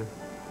trail,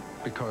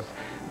 because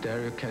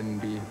there you can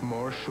be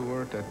more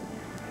sure that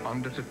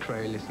under the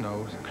trail is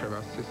no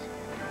crevasses.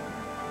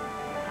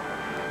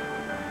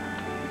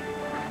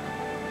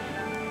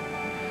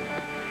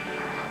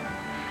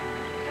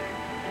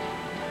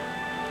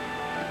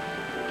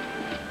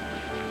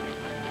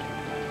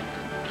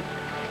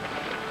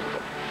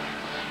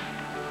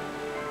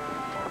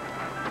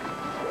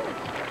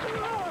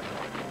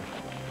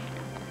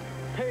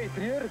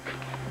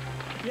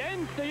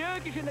 Der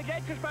Jörg ist in der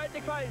Gletscherspalte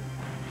gefallen.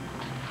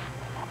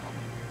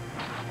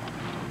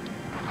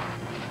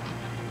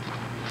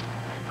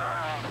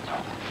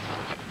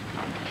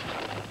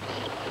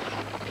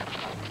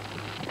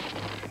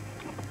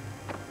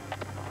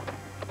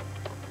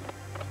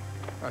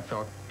 I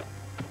thought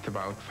it's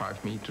about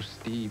 5 meters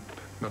steep,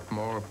 not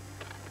more.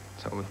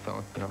 So we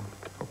thought, you know,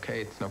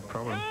 okay, it's no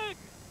problem.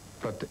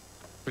 But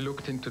we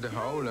looked into the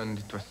hole and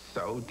it was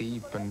so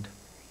deep and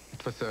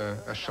it was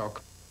a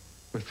shock.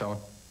 We thought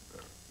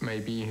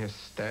maybe he's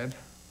dead.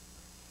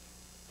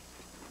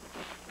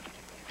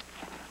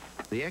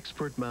 The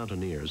expert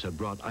mountaineers had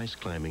brought ice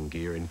climbing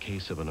gear in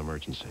case of an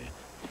emergency.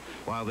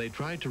 While they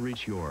tried to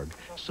reach Jorg,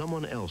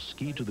 someone else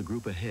skied to the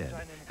group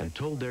ahead and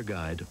told their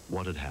guide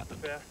what had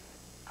happened.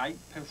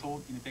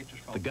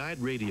 The guide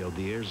radioed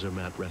the Air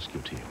Zermatt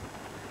rescue team,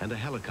 and a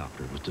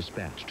helicopter was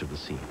dispatched to the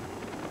scene.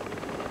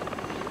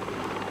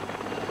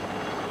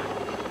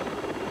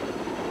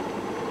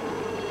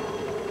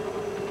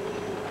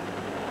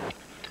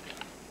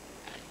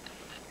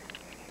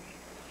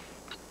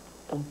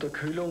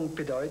 Unterkühlung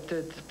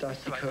bedeutet,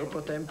 dass die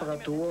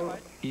Körpertemperatur...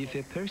 If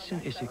a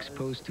person is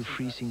exposed to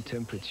freezing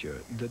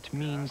temperature, that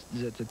means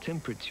that the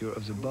temperature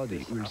of the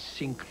body will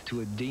sink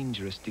to a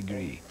dangerous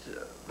degree.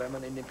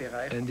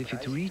 And if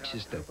it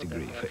reaches that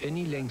degree for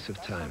any length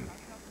of time,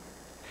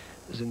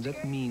 then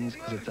that means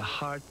that the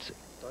heart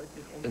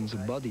and the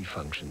body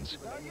functions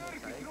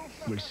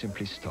will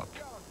simply stop.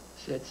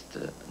 Setzt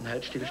ein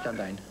Herzstillstand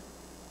ein.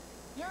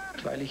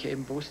 Weil ich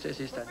eben wusste, es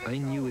ist ein... I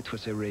knew it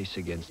was a race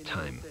against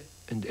time,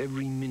 and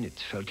every minute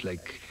felt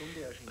like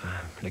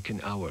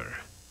an hour.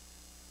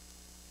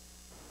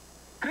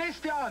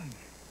 Christian!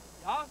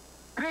 Ja?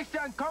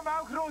 Christian, komm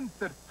auch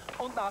runter!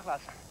 Und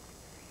nachlassen.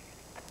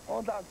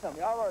 Und langsam,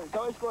 jawohl,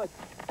 so ist gut.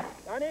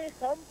 Janni,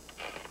 komm.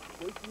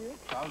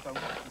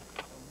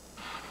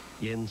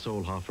 Jens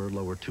Solhofer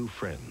lowered 2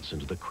 friends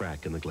into the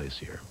crack in the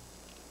glacier.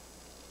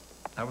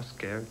 I was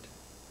scared.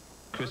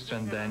 Christian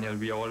and Daniel,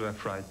 we all were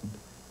frightened.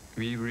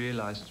 We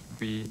realized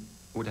we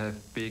would have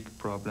big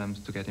problems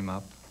to get him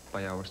up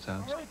by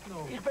ourselves.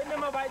 Ich bin nicht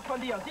mehr weit von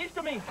dir, siehst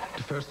du mich?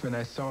 The first when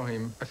I saw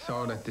him, I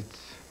saw that it's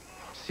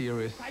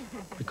serious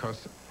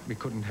because we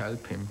couldn't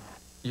help him.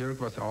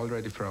 Jörg was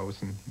already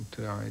frozen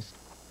into the ice.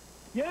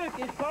 Jörg,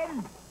 ich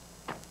komm!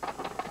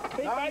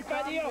 Bin bald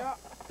bei dir!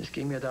 Es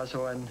ging mir da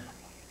so ein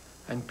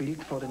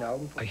Bild vor den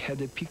Augen. I had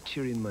a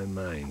picture in my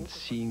mind,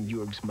 seeing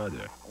Jörg's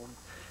mother.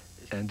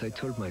 And I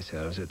told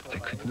myself that I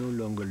could no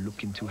longer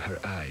look into her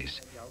eyes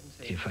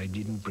if I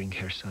didn't bring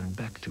her son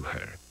back to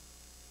her.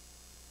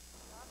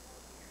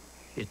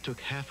 It took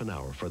half an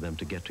hour for them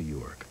to get to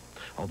Jorg.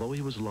 Although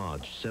he was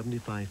lodged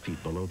 75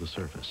 feet below the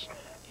surface,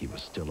 he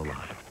was still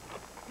alive.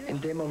 In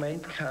dem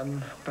Moment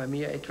kam bei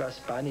mir etwas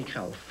Panik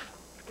auf.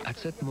 At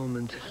that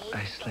moment,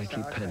 I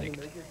slightly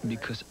panicked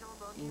because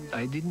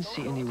I didn't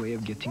see any way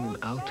of getting him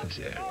out of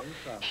there.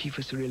 He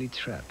was really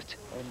trapped.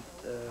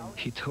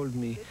 He told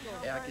me,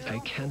 I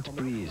can't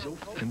breathe.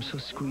 I'm so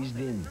squeezed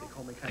in.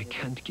 I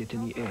can't get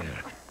any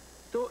air.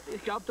 Du,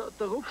 ich glaube,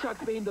 der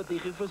Rucksack behindert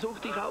dich. Ich versuche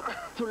dich auch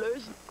zu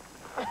lösen.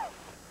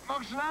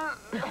 Mach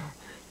schnell!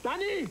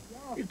 Danny,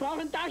 ich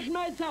brauche einen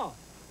Taschenmesser!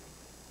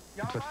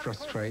 It was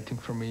frustrating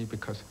for me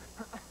because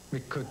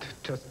we could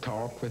just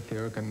talk with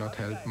Jörg and not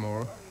help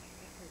more.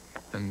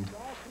 And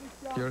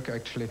Jörg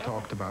actually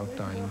talked about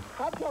dying.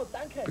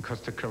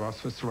 Because the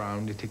crevasse was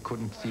surrounded, he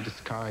couldn't see the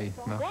sky,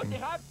 nothing.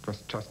 It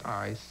was just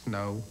ice,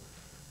 snow.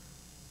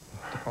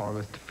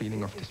 Always the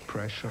feeling of this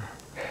pressure.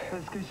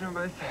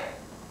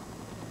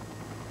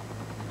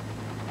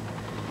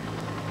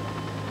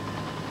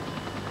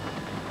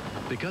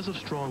 Because of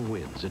strong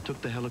winds, it took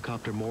the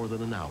helicopter more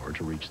than an hour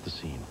to reach the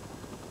scene.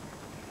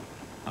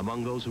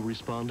 Among those who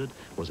responded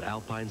was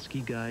Alpine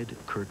ski guide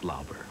Kurt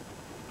Lauber.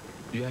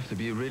 You have to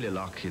be really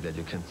lucky that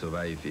you can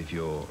survive if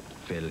you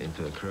fell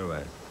into a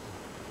crevasse.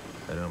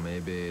 I don't know,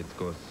 maybe it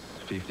goes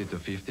 50 to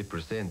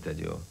 50% that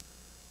you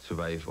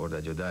survive or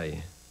that you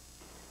die.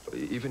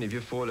 Even if you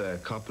fall a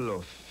couple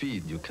of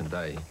feet, you can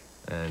die.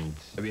 And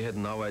we had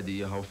no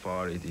idea how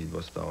far it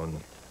was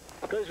down.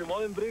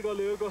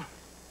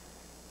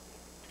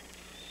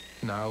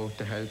 Now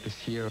the help is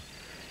here.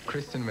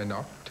 Christian went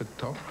up to the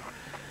top.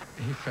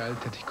 He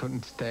felt that he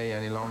couldn't stay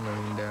any longer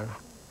in there.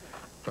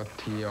 But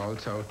he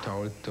also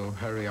told to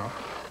hurry up.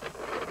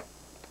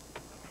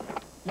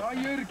 Ja,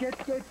 Jörg,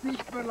 jetzt geht's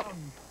nicht mehr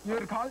lang.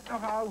 Jörg, halt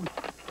noch aus.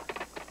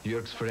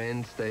 Jörg's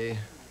friends, they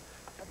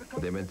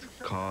went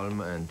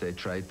calm and they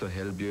tried to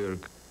help Jörg.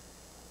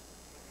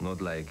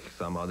 Not like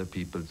some other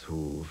people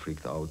who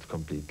freaked out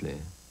completely.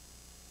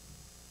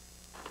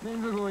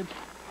 Nehmen wir gut.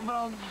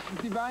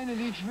 Die Beine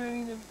nicht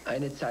schwingen.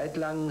 Eine Zeit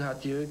lang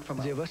hat Jörg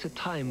vom... There was a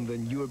time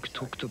when Jörg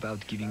talked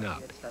about giving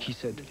up. He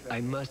said,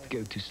 I must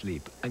go to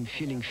sleep. I'm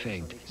feeling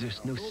faint. There's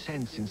no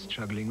sense in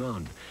struggling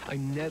on.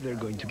 I'm never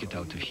going to get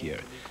out of here.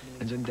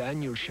 And then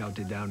Daniel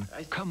shouted down,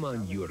 come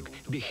on, Jörg,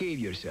 behave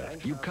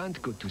yourself. You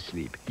can't go to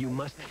sleep. You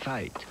must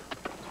fight.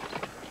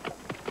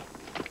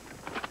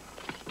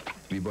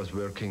 We was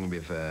working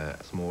with a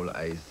small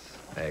ice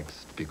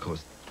axe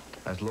because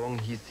As long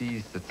as he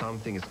sees that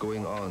something is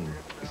going on,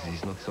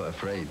 he's not so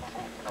afraid.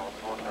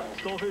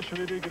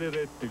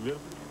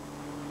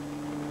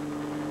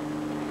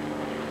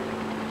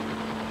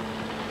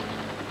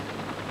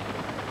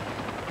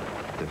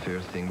 The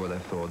first thing what I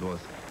thought was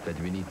that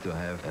we need to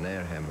have an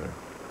air hammer,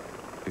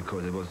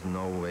 because there was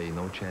no way,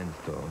 no chance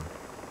to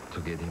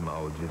get him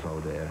out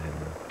without the air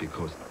hammer,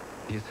 because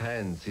his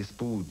hands, his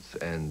boots,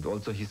 and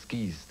also his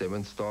skis, they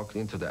went stuck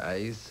into the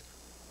ice.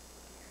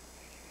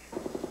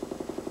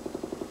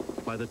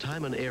 By the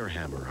time an air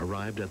hammer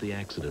arrived at the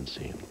accident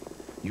scene,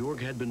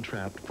 Jörg had been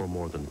trapped for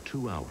more than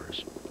 2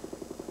 hours.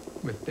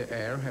 With the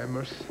air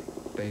hammers,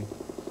 they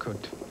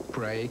could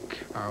break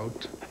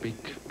out big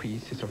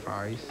pieces of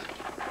ice.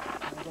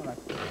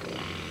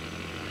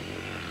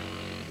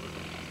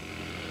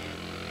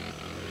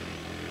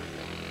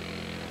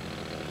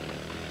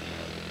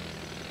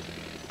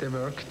 They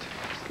worked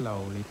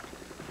slowly,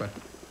 but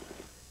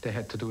they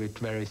had to do it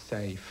very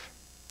safe.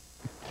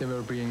 They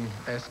were being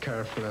as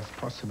careful as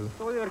possible.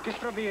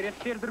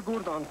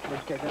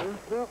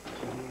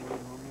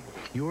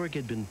 Jörg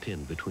had been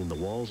pinned between the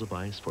walls of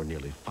ice for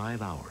nearly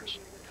 5 hours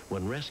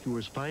when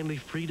rescuers finally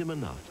freed him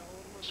enough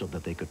so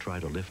that they could try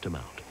to lift him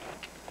out.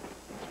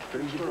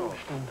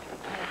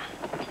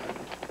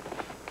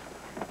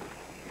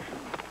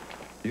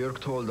 Jörg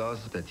told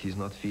us that he's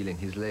not feeling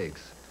his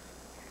legs,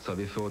 so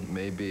we thought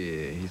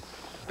maybe his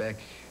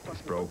back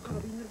is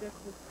broken,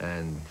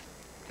 and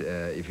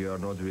if you are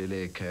not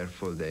really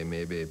careful, they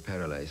may be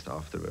paralyzed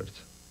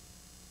afterwards.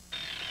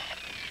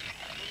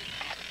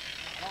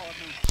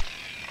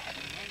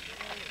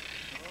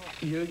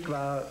 Jörg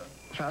war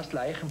fast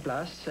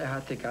leichenblass.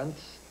 Hatte ganz.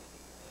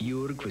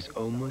 Jörg was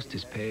almost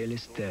as pale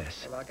as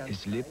death.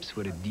 His lips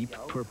were a deep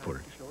purple,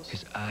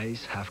 his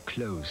eyes half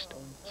closed.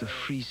 The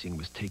freezing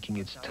was taking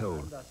its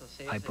toll.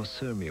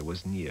 Hypothermia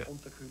was near.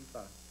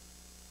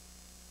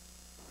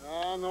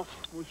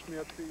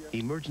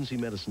 Emergency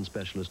medicine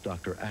specialist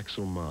Dr.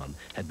 Axel Mann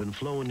had been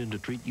flown in to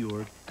treat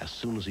Jörg as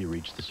soon as he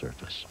reached the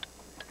surface.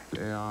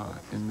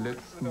 In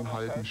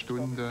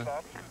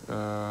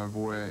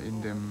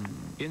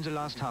the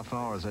last half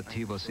hour that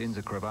he was in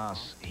the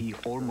crevasse, he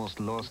almost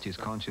lost his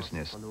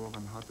consciousness.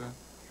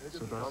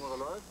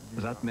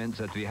 That meant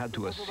that we had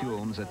to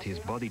assume that his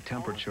body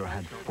temperature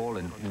had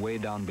fallen way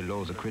down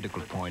below the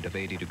critical point of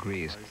 80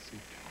 degrees.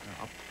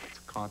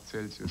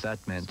 That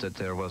meant that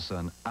there was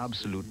an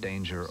absolute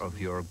danger of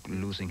Jörg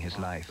losing his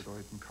life.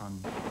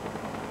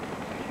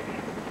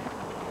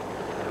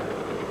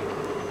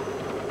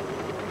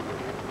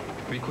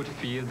 We could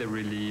feel the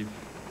relief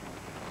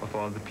of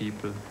all the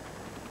people,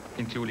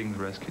 including the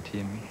rescue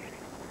team.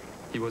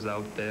 He was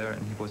out there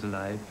and he was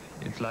alive.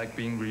 It's like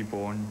being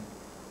reborn.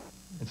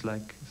 It's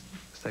like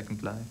a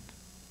second life.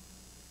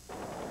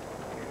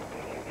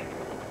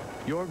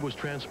 Jörg was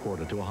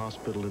transported to a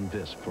hospital in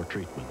Visp for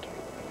treatment.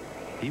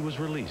 He was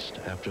released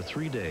after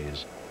 3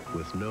 days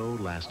with no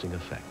lasting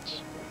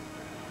effects.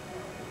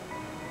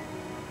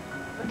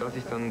 Das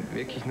ist dann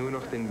wirklich nur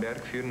noch den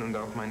Bergführern und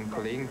auch meinen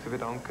Kollegen zu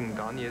verdanken,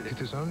 Daniel.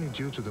 It is only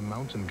due to the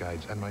mountain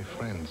guides and my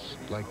friends,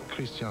 like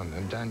Christian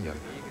and Daniel,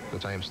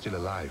 that I am still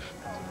alive.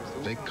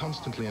 They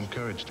constantly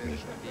encouraged me.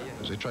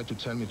 They tried to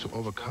tell me to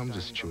overcome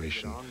the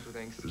situation.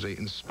 They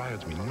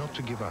inspired me not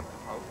to give up.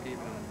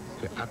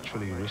 They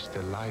actually risked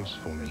their lives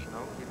for me.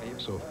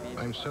 So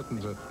I'm certain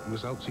that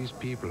without these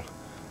people,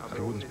 I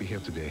wouldn't be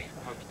here today.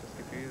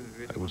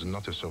 I would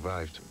not have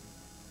survived.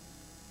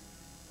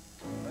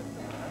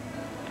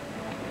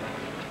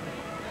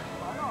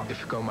 If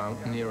you go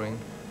mountaineering,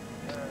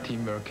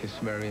 teamwork is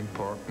very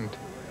important.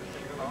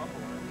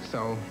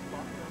 So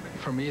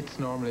for me it's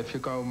normal, if you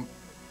go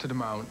to the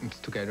mountains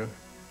together,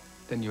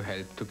 then you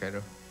help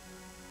together.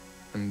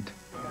 And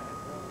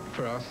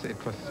for us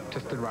it was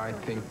just the right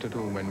thing to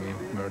do when we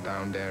were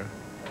down there.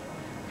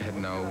 We had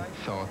no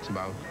thoughts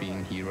about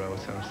being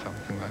heroes or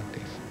something like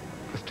this.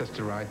 It was just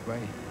the right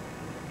way.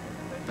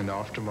 And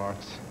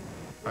afterwards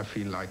I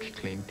feel like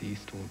Clint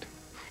Eastwood.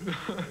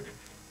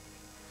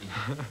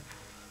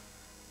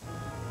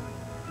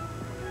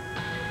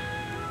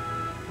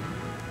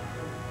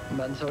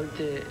 Man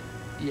sollte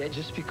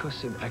just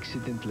because an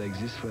accident like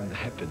this one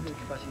happened,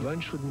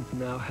 one shouldn't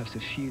now have the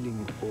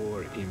feeling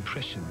or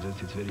impression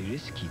that it's very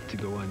risky to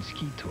go on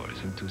ski tours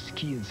and to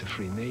ski in the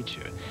free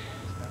nature.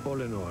 All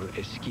in all,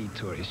 a ski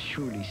tour is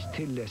surely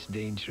still less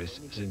dangerous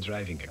than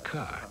driving a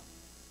car.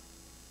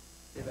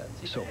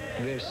 So,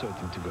 we're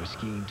certain to go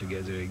skiing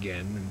together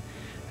again,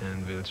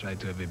 and we'll try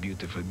to have a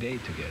beautiful day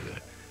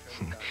together,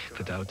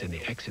 without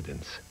any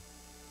accidents.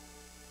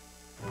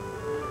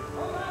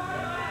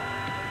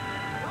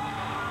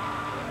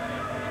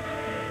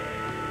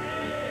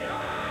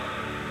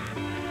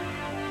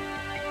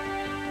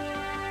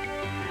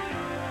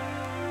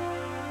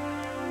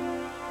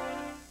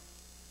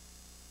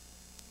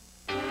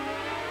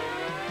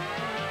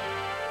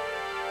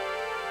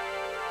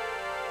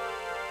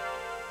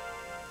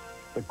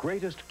 The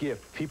greatest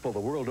gift people the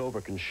world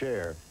over can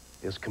share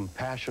is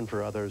compassion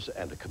for others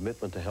and a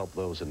commitment to help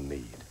those in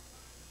need.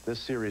 This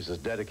series is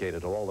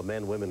dedicated to all the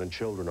men, women, and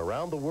children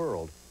around the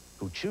world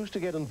who choose to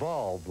get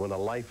involved when a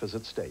life is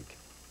at stake.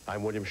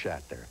 I'm William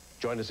Shatner.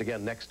 Join us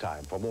again next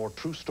time for more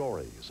true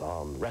stories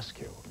on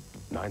Rescue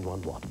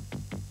 911.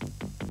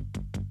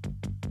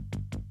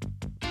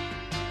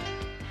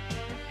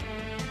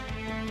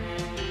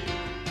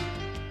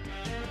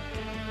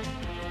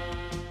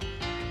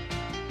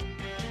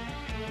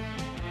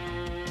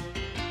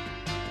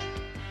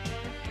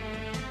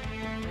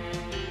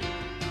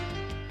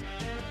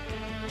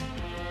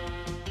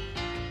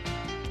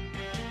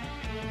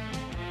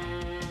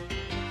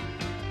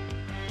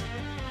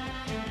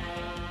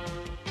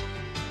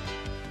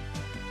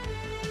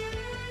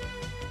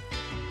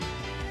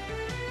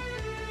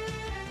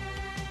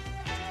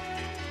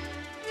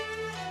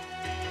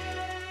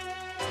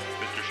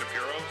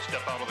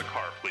 Step out of the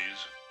car,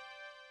 please.